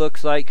down. She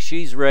looks like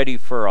she's ready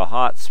for a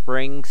hot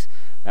springs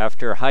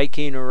after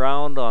hiking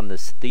around on the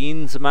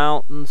Steens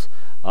Mountains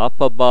up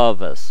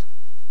above us.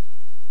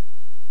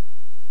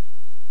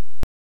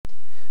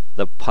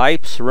 The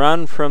pipes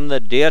run from the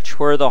ditch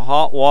where the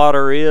hot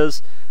water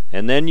is,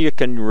 and then you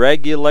can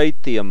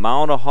regulate the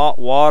amount of hot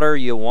water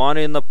you want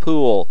in the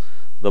pool.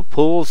 The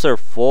pools are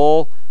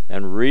full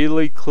and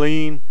really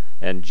clean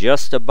and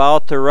just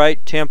about the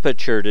right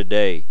temperature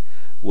today.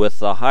 With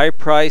the high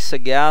price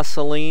of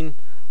gasoline,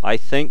 I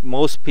think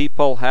most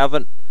people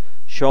haven't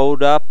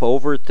showed up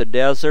over at the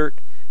desert,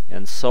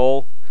 and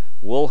so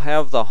we'll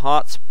have the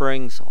hot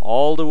springs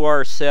all to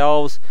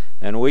ourselves,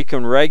 and we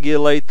can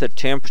regulate the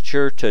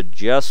temperature to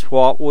just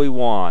what we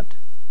want.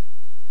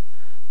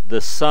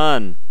 The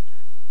sun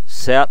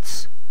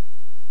sets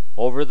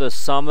over the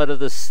summit of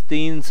the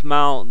Steens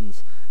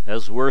Mountains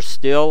as we're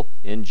still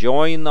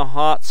enjoying the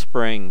hot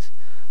springs,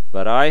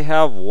 but I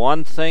have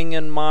one thing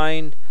in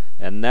mind,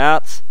 and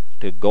that's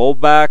to go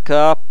back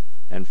up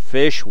and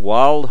fish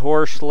Wild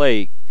Horse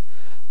Lake.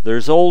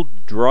 There's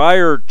old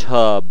dryer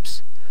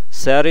tubs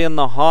set in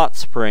the hot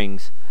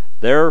springs.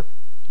 They're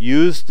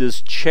used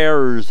as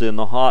chairs in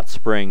the hot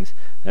springs,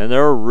 and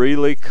they're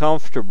really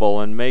comfortable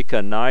and make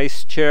a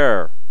nice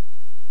chair.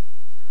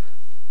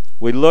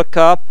 We look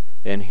up,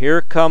 and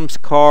here comes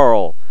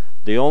Carl,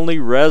 the only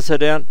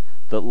resident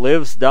that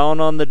lives down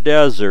on the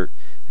desert,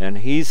 and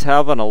he's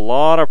having a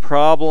lot of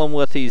problem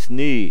with his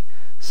knee,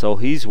 so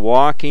he's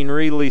walking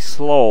really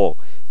slow.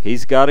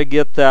 He's got to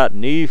get that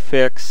knee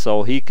fixed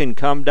so he can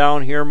come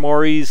down here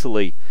more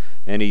easily,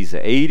 and he's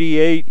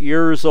 88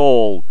 years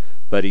old,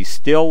 but he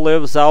still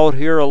lives out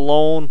here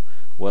alone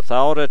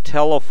without a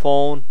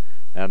telephone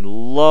and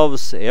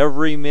loves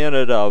every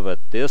minute of it.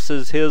 This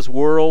is his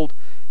world,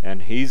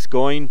 and he's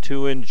going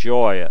to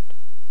enjoy it.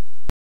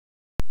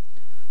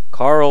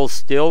 Carl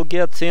still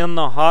gets in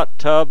the hot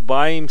tub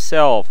by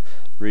himself,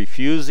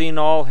 refusing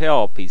all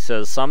help. He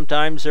says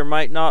sometimes there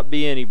might not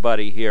be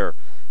anybody here,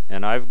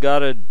 and I've got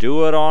to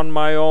do it on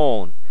my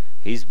own.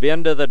 He's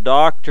been to the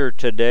doctor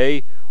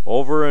today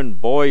over in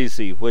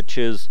Boise, which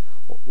is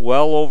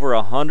well over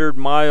 100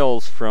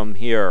 miles from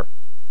here.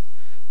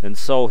 And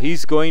so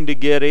he's going to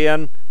get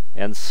in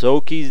and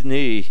soak his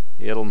knee.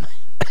 It'll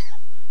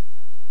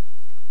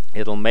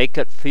make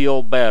it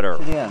feel better.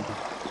 Yeah.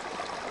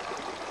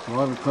 A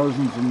lot of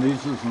cousins and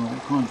nieces and all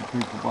kinds of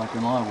people back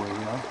in Iowa,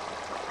 yeah.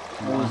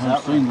 I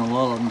have seen a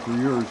lot of them for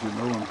years, you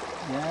know. And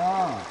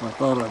Yeah. I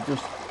thought I'd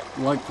just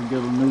like to get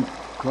a new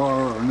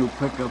car or a new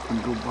pickup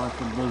and go back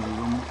and visit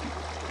them.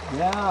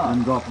 Yeah.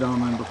 And drop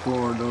down into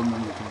Florida and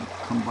then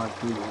come back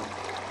to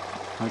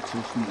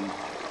Texas and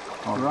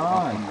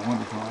Right. in the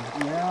wintertime.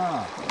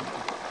 Yeah.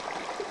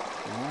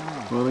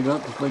 Yeah. Well, I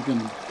got to thinking,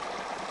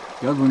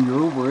 God, when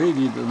you're over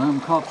 80, the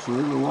damn cops will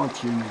really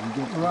watch you and if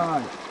you get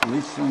Right. the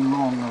least thing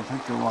wrong, they'll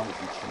take your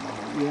license,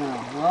 you know.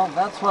 Yeah. Well,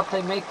 that's what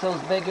they make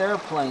those big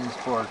airplanes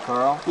for,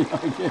 Carl. Yeah,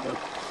 I guess.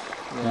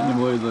 Yeah.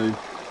 Anyway,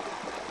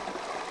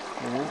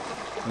 Yeah.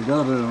 I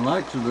got in an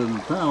accident in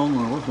town,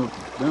 and it wasn't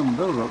a damn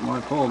bit of it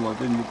my fault. I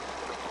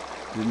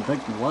didn't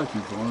take the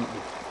license on it.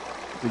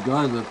 But the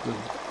guy that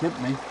hit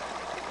me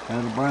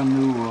had a brand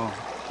new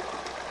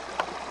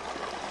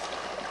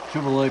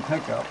Chevrolet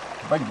pickup,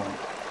 big one.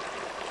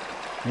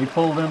 He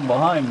pulled in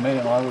behind me,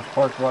 and I was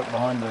parked right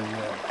behind the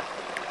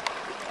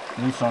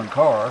Nissan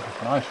car,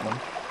 a nice one.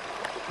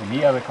 And he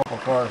had a couple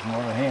of cars in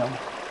front of him.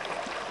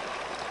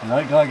 And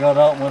that guy got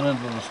out and went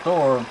into the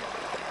store.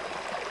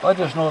 I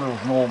just know there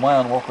was an old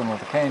man walking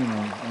with a cane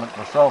and like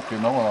myself, you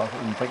know, and I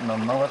didn't think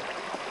nothing of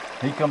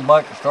it. He come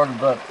back and started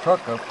that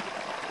truck up.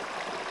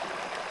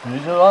 And he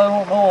said, I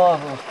don't know,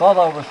 I thought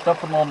I was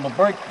stepping on the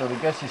brake, but I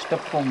guess he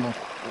stepped on the,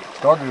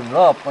 started it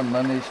up, and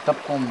then he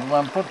stepped on the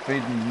damn foot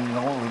feed, and you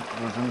know,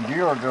 it was in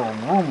gear, there was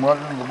room right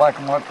into the back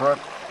of my truck.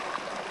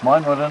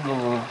 Mine went into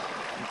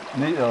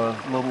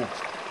the little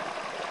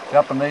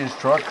Japanese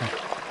truck.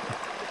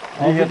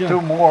 He hit two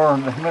more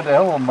and they made a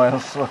hell of a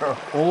mess there.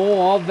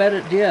 Oh, I'll bet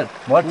it did.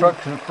 My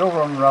truck's still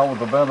running around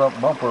with a bent up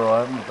bumper.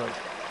 I haven't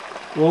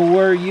touched. Well,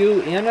 were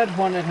you in it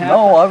when it happened?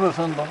 No, I was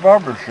in the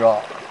barber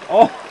shop.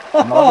 Oh,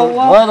 And I was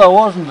glad I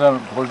wasn't in it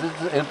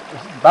because it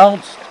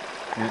bounced.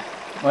 It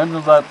went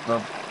into that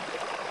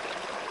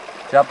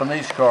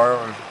Japanese car,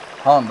 or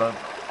Honda,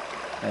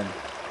 and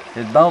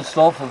it bounced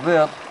off of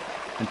it,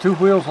 and two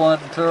wheels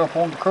landed to tear up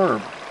on the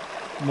curb.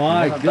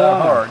 my It wasn't God.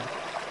 that hard.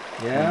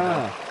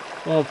 Yeah.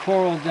 Well,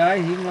 poor old guy,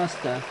 he must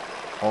have.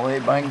 Well, he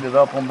banged it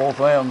up on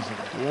both ends.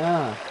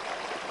 Yeah.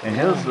 And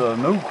his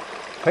new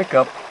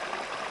pickup,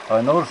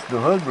 I noticed the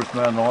hood was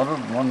bent on it,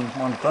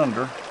 one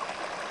fender,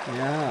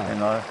 Yeah.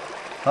 and I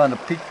kind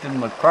of peeked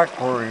in the crack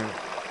where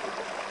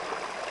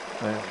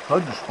the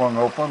hood was sprung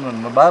open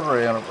and the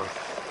battery in it was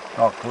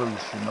knocked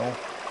loose, you know.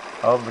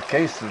 Out of the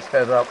cases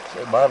had up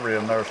the battery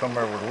in there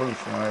somewhere was loose,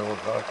 and it was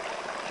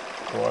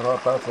so I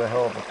thought that's a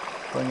hell of a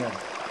thing. And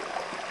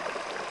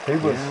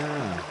he was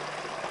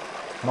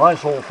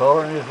nice old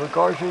fella, and his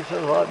car, he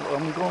says,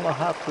 I'm going to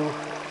have to.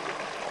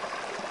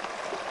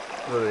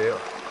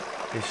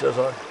 He says,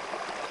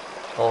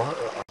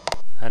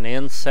 An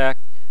insect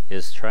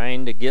is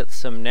trying to get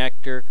some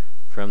nectar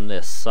from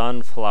this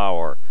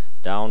sunflower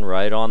down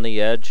right on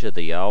the edge of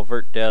the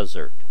Alvert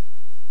Desert.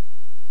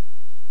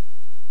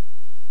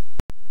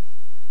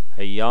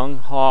 A young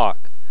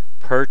hawk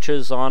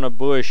perches on a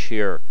bush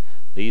here.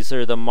 These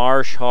are the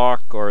marsh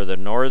hawk or the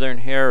northern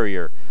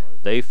harrier.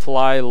 They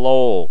fly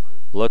low,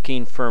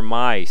 looking for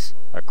mice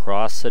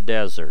across the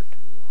desert.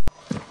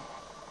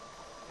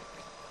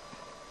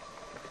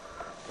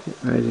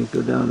 Get ready to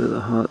go down to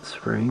the hot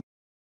spring.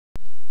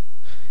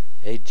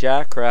 A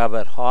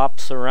jackrabbit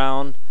hops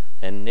around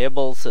and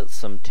nibbles at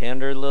some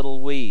tender little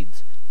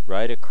weeds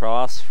right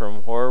across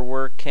from where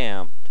we're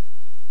camped.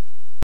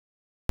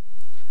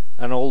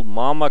 An old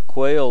mama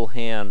quail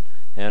hen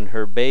and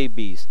her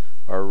babies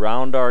are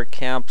around our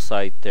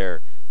campsite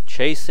there,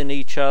 chasing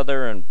each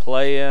other and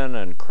playing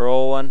and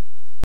crowing.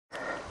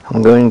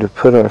 I'm going to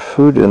put our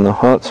food in the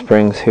hot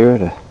springs here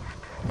to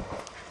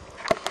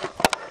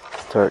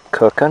start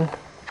cooking.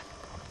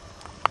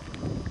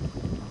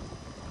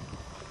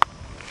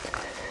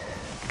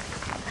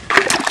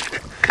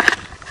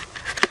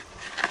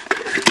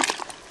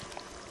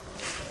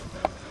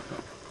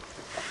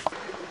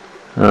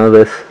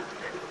 This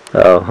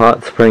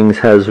hot springs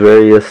has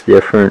various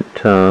different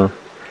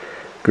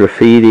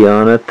graffiti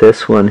on it.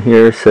 This one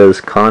here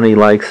says Connie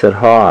likes it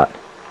hot.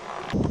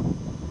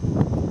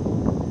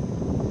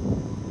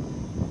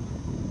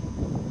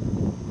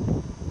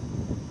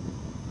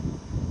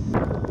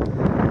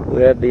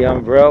 We had the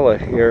umbrella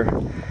here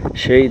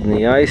shading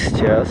the ice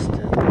chest,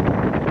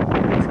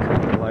 and it's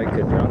kind of like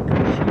a drunken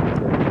sheep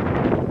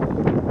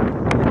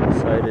that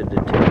decided to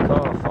take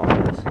off on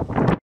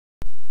us.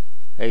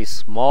 A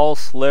small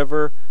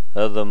sliver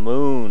of the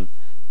moon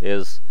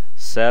is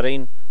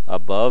setting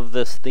above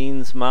the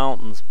Steens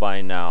Mountains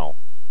by now.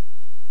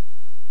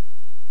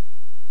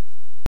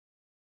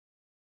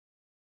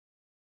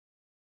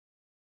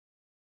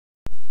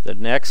 The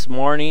next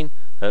morning,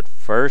 at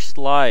first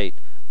light,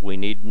 we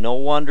need no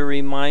one to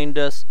remind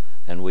us,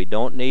 and we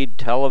don't need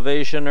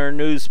television or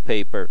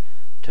newspaper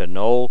to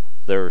know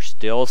there are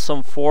still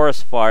some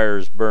forest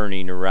fires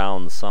burning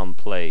around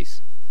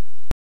someplace.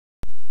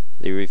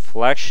 The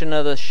reflection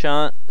of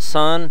the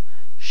sun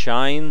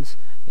shines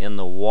in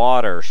the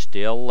water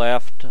still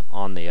left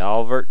on the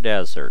Alvord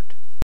Desert.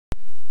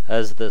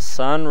 As the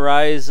sun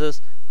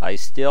rises, I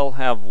still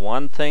have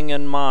one thing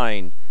in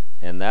mind,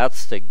 and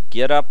that's to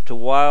get up to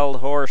Wild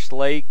Horse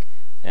Lake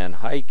and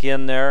hike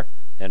in there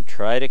and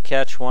try to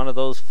catch one of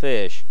those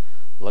fish.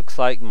 Looks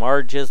like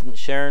Marge isn't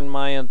sharing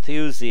my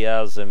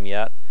enthusiasm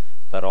yet,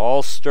 but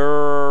I'll stir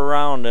her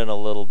around in a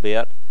little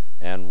bit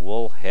and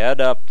we'll head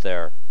up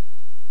there.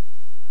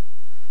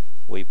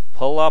 We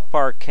pull up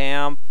our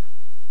camp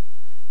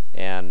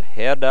and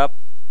head up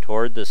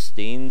toward the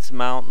Steens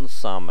mountain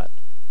summit.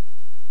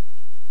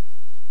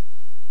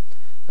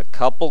 A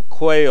couple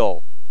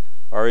quail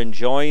are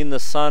enjoying the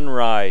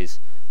sunrise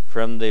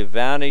from the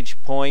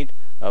vantage point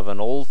of an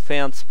old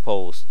fence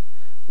post.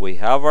 We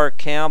have our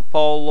camp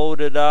all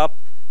loaded up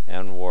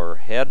and we're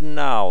heading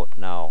out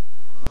now.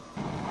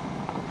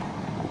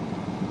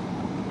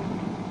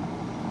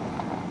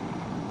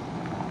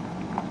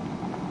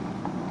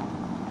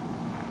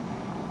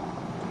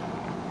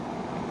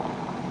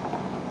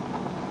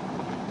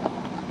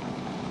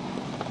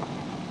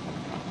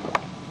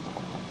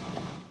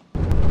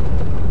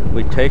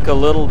 We take a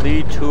little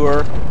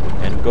detour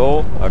and go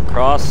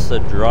across the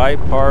dry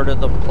part of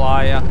the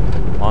playa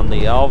on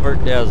the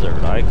Alvord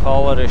Desert. I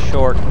call it a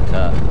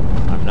shortcut.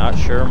 I'm not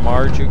sure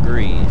Marge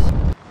agrees.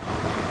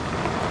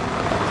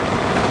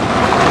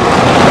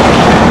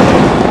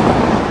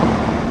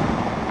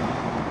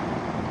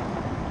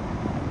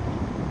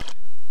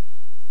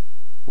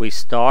 We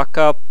stock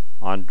up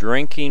on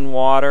drinking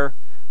water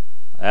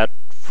at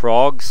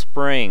Frog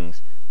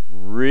Springs.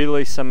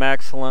 Really some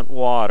excellent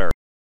water.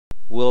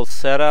 We'll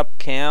set up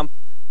camp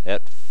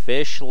at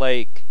Fish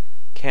Lake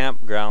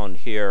campground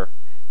here,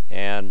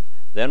 and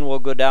then we'll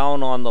go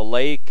down on the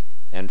lake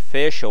and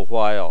fish a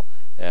while,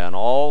 and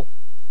I'll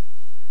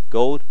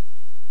go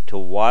to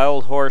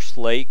Wild Horse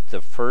Lake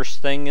the first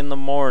thing in the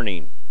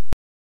morning.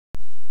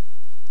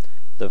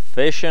 The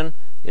fishing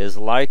is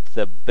like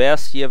the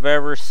best you've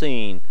ever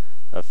seen.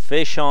 A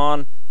fish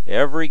on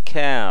every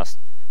cast,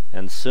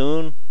 and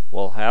soon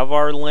we'll have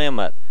our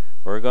limit.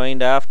 We're going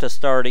to have to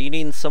start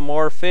eating some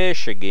more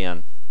fish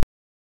again.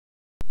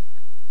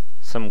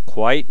 Some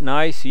quite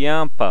nice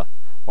yampa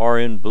are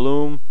in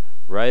bloom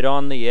right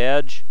on the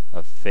edge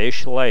of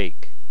Fish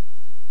Lake.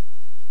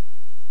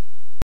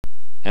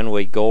 And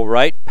we go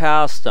right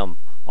past them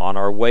on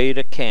our way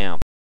to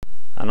camp.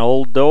 An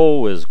old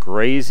doe is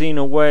grazing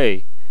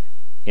away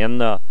in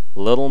the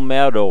little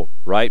meadow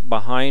right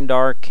behind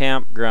our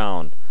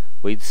campground.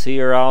 We'd see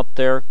her out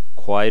there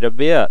quite a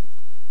bit.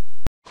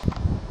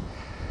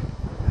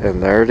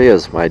 And there it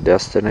is, my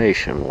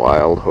destination,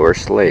 Wild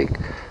Horse Lake,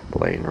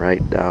 laying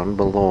right down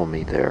below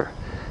me there.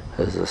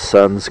 As the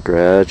sun's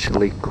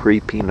gradually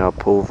creeping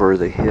up over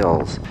the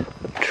hills,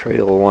 the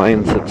trail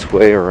winds its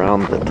way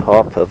around the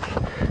top of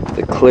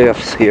the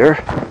cliffs here.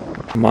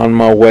 I'm on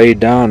my way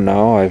down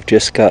now. I've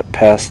just got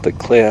past the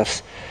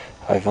cliffs.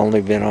 I've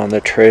only been on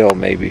the trail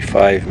maybe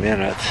 5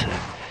 minutes.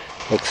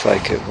 Looks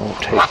like it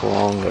won't take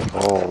long at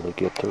all to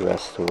get the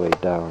rest of the way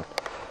down.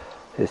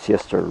 It's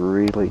just a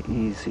really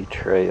easy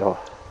trail.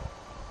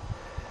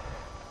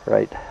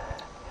 Right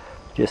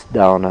just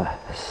down a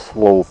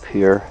slope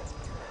here,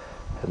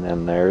 and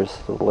then there's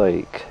the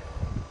lake.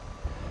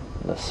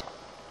 The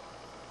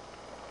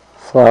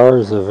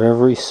flowers of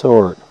every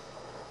sort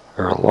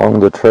are along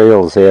the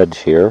trail's edge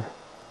here.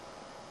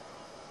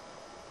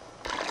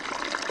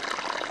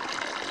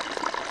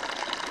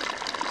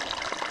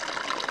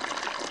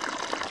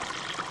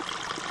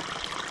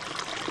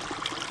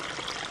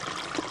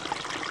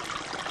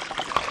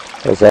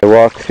 As I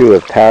walk through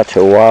a patch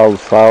of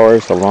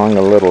wildflowers along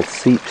a little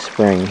seep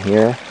spring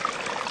here,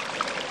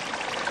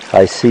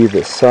 I see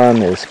the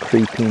sun is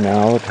creeping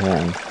out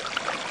and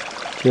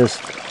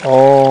just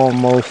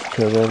almost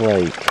to the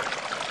lake.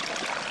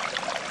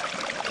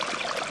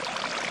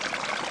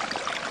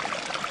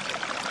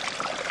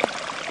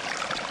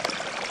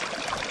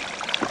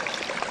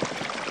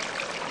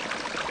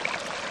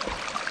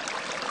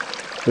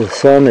 The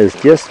sun is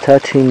just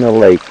touching the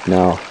lake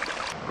now.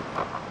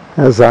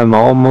 As I'm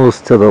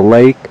almost to the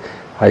lake,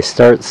 I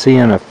start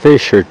seeing a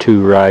fish or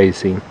two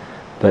rising,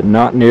 but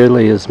not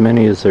nearly as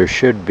many as there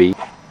should be.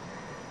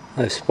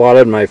 I've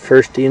spotted my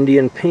first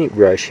Indian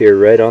paintbrush here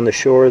right on the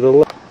shore of the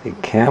lake. The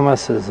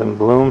camas is in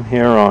bloom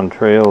here on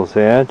trail's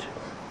edge,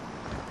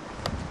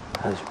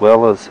 as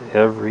well as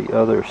every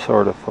other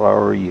sort of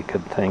flower you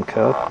could think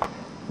of.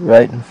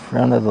 Right in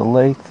front of the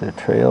lake, the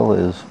trail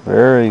is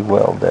very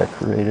well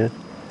decorated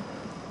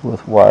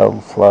with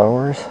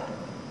wildflowers.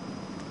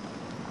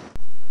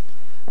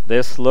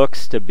 This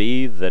looks to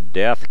be the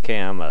death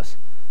camas,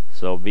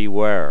 so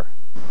beware.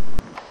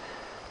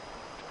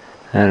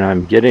 And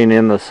I'm getting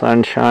in the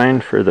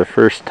sunshine for the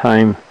first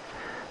time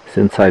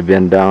since I've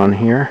been down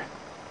here.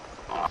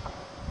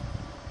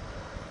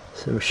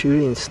 Some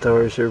shooting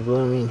stars are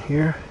blooming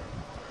here,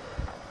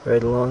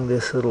 right along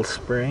this little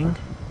spring.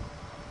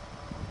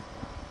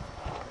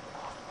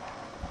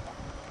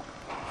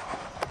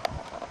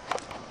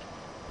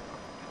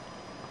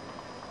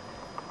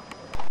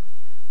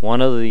 One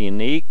of the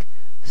unique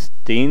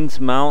Steens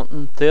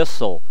mountain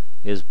thistle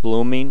is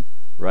blooming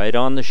right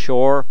on the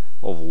shore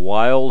of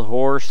Wild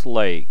Horse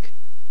Lake.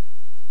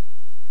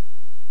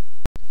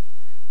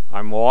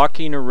 I'm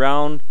walking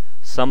around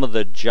some of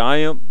the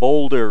giant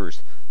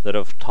boulders that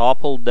have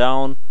toppled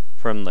down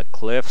from the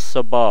cliffs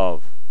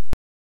above.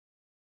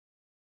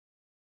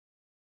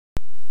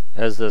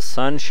 As the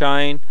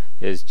sunshine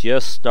is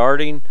just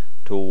starting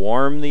to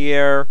warm the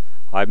air,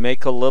 I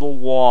make a little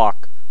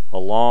walk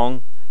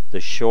along the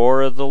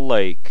shore of the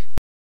lake.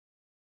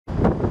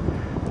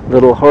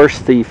 Little Horse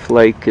Thief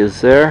Lake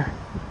is there.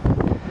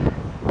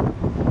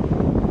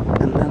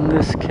 And then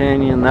this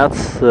canyon,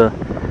 that's the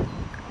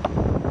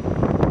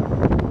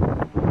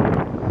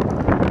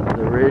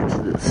ridge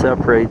that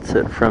separates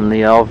it from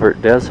the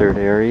Albert Desert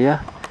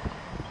area.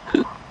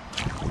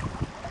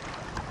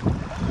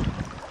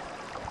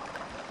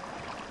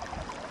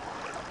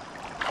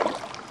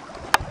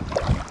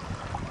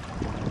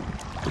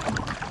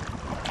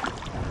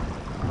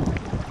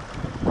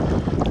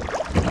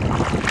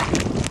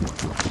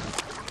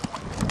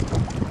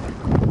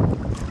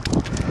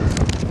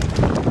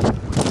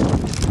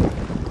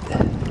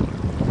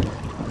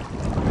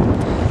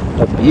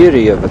 A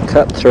beauty of a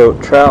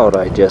cutthroat trout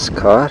I just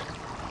caught.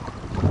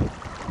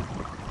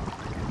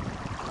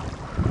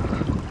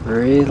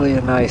 Really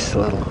a nice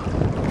little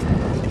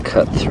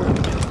cutthroat.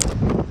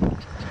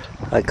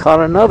 I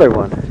caught another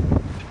one.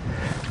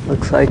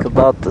 Looks like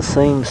about the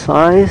same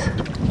size.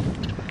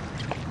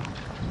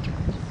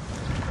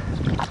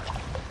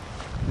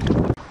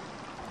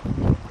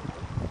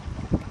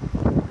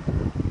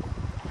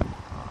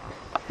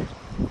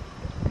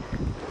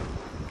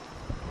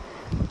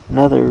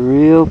 Another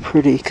real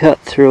pretty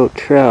cutthroat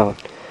trout.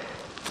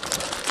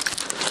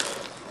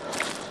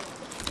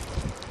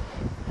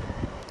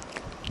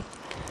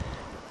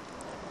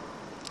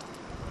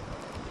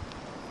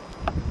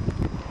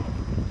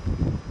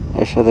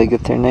 That's how they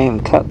get their name,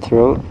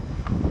 cutthroat.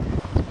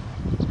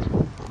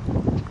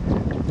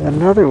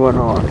 Another one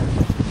on.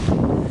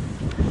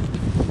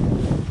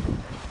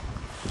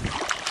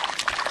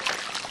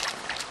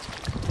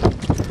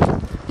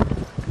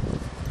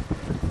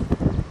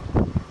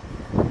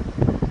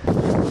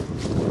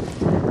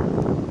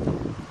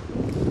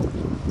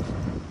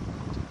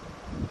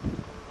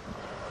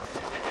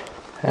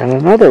 And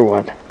another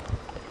one.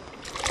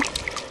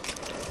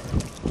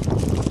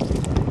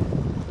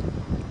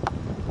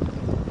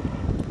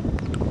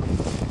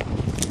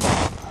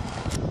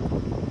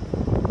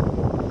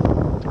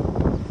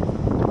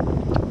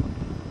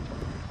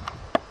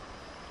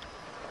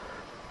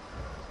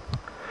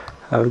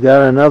 I've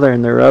got another,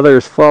 and there are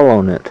others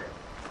following it.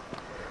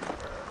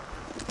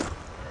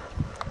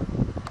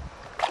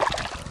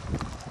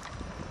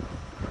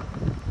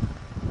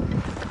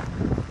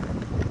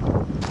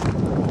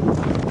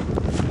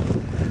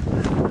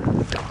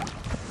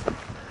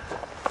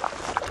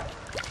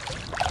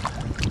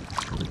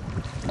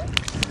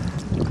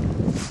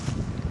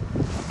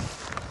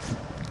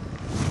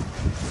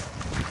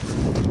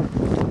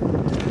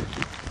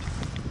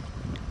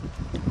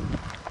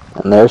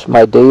 And there's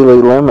my daily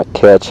limit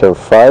catch of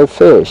 5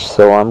 fish,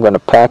 so I'm going to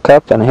pack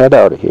up and head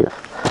out of here.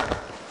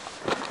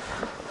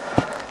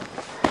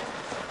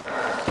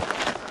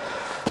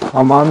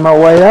 I'm on my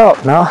way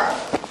out now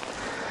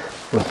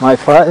with my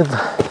 5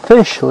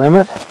 fish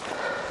limit.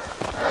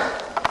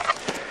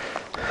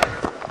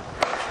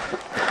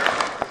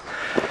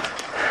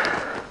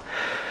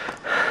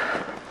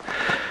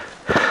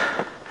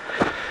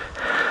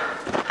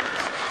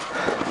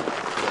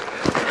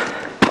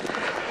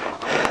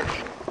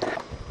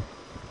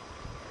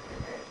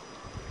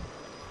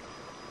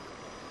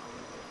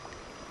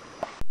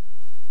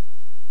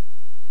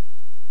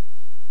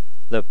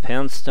 The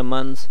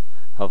penstemons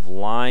have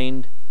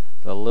lined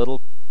the little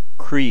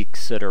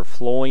creeks that are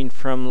flowing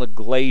from the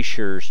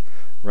glaciers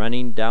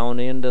running down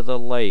into the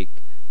lake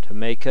to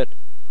make it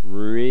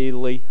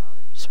really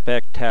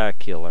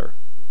spectacular.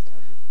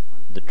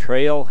 The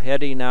trail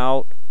heading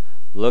out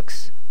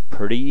looks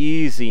pretty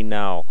easy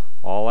now.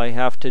 All I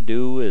have to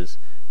do is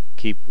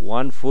keep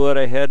one foot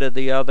ahead of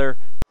the other.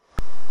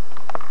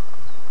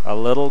 A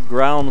little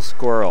ground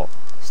squirrel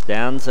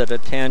stands at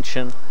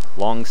attention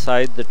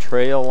alongside the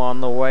trail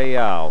on the way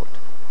out.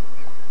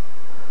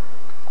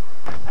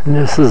 And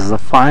this is the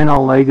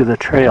final leg of the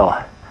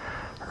trail.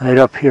 Right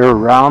up here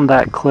around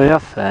that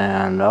cliff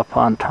and up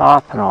on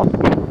top, and all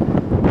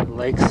the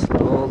lake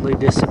slowly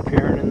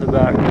disappearing in the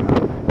background.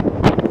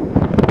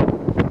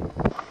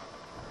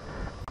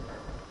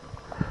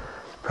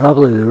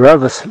 Probably the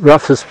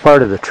roughest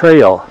part of the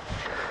trail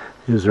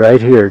is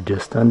right here,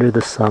 just under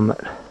the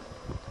summit.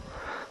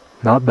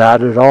 Not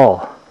bad at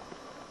all.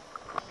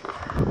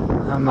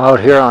 I'm out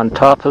here on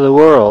top of the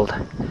world.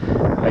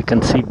 I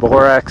can see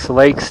Borax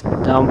Lakes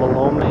down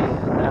below me,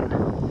 and then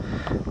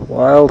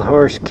Wild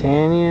Horse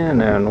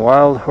Canyon and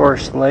Wild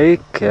Horse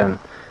Lake and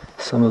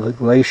some of the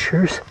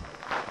glaciers.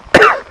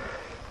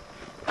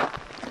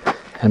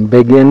 And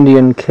Big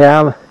Indian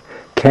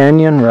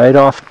Canyon right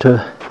off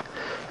to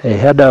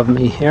ahead of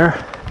me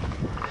here.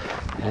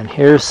 And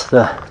here's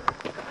the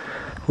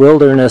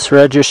wilderness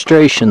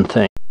registration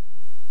thing.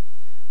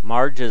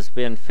 Marge has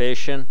been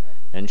fishing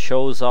and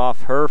shows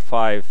off her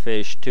 5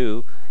 fish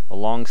too,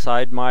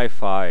 alongside my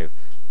 5.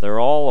 They're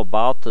all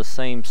about the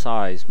same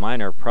size.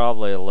 Mine are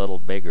probably a little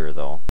bigger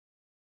though.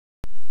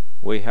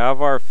 We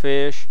have our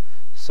fish,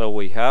 so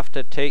we have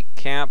to take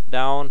camp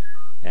down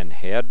and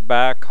head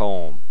back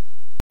home.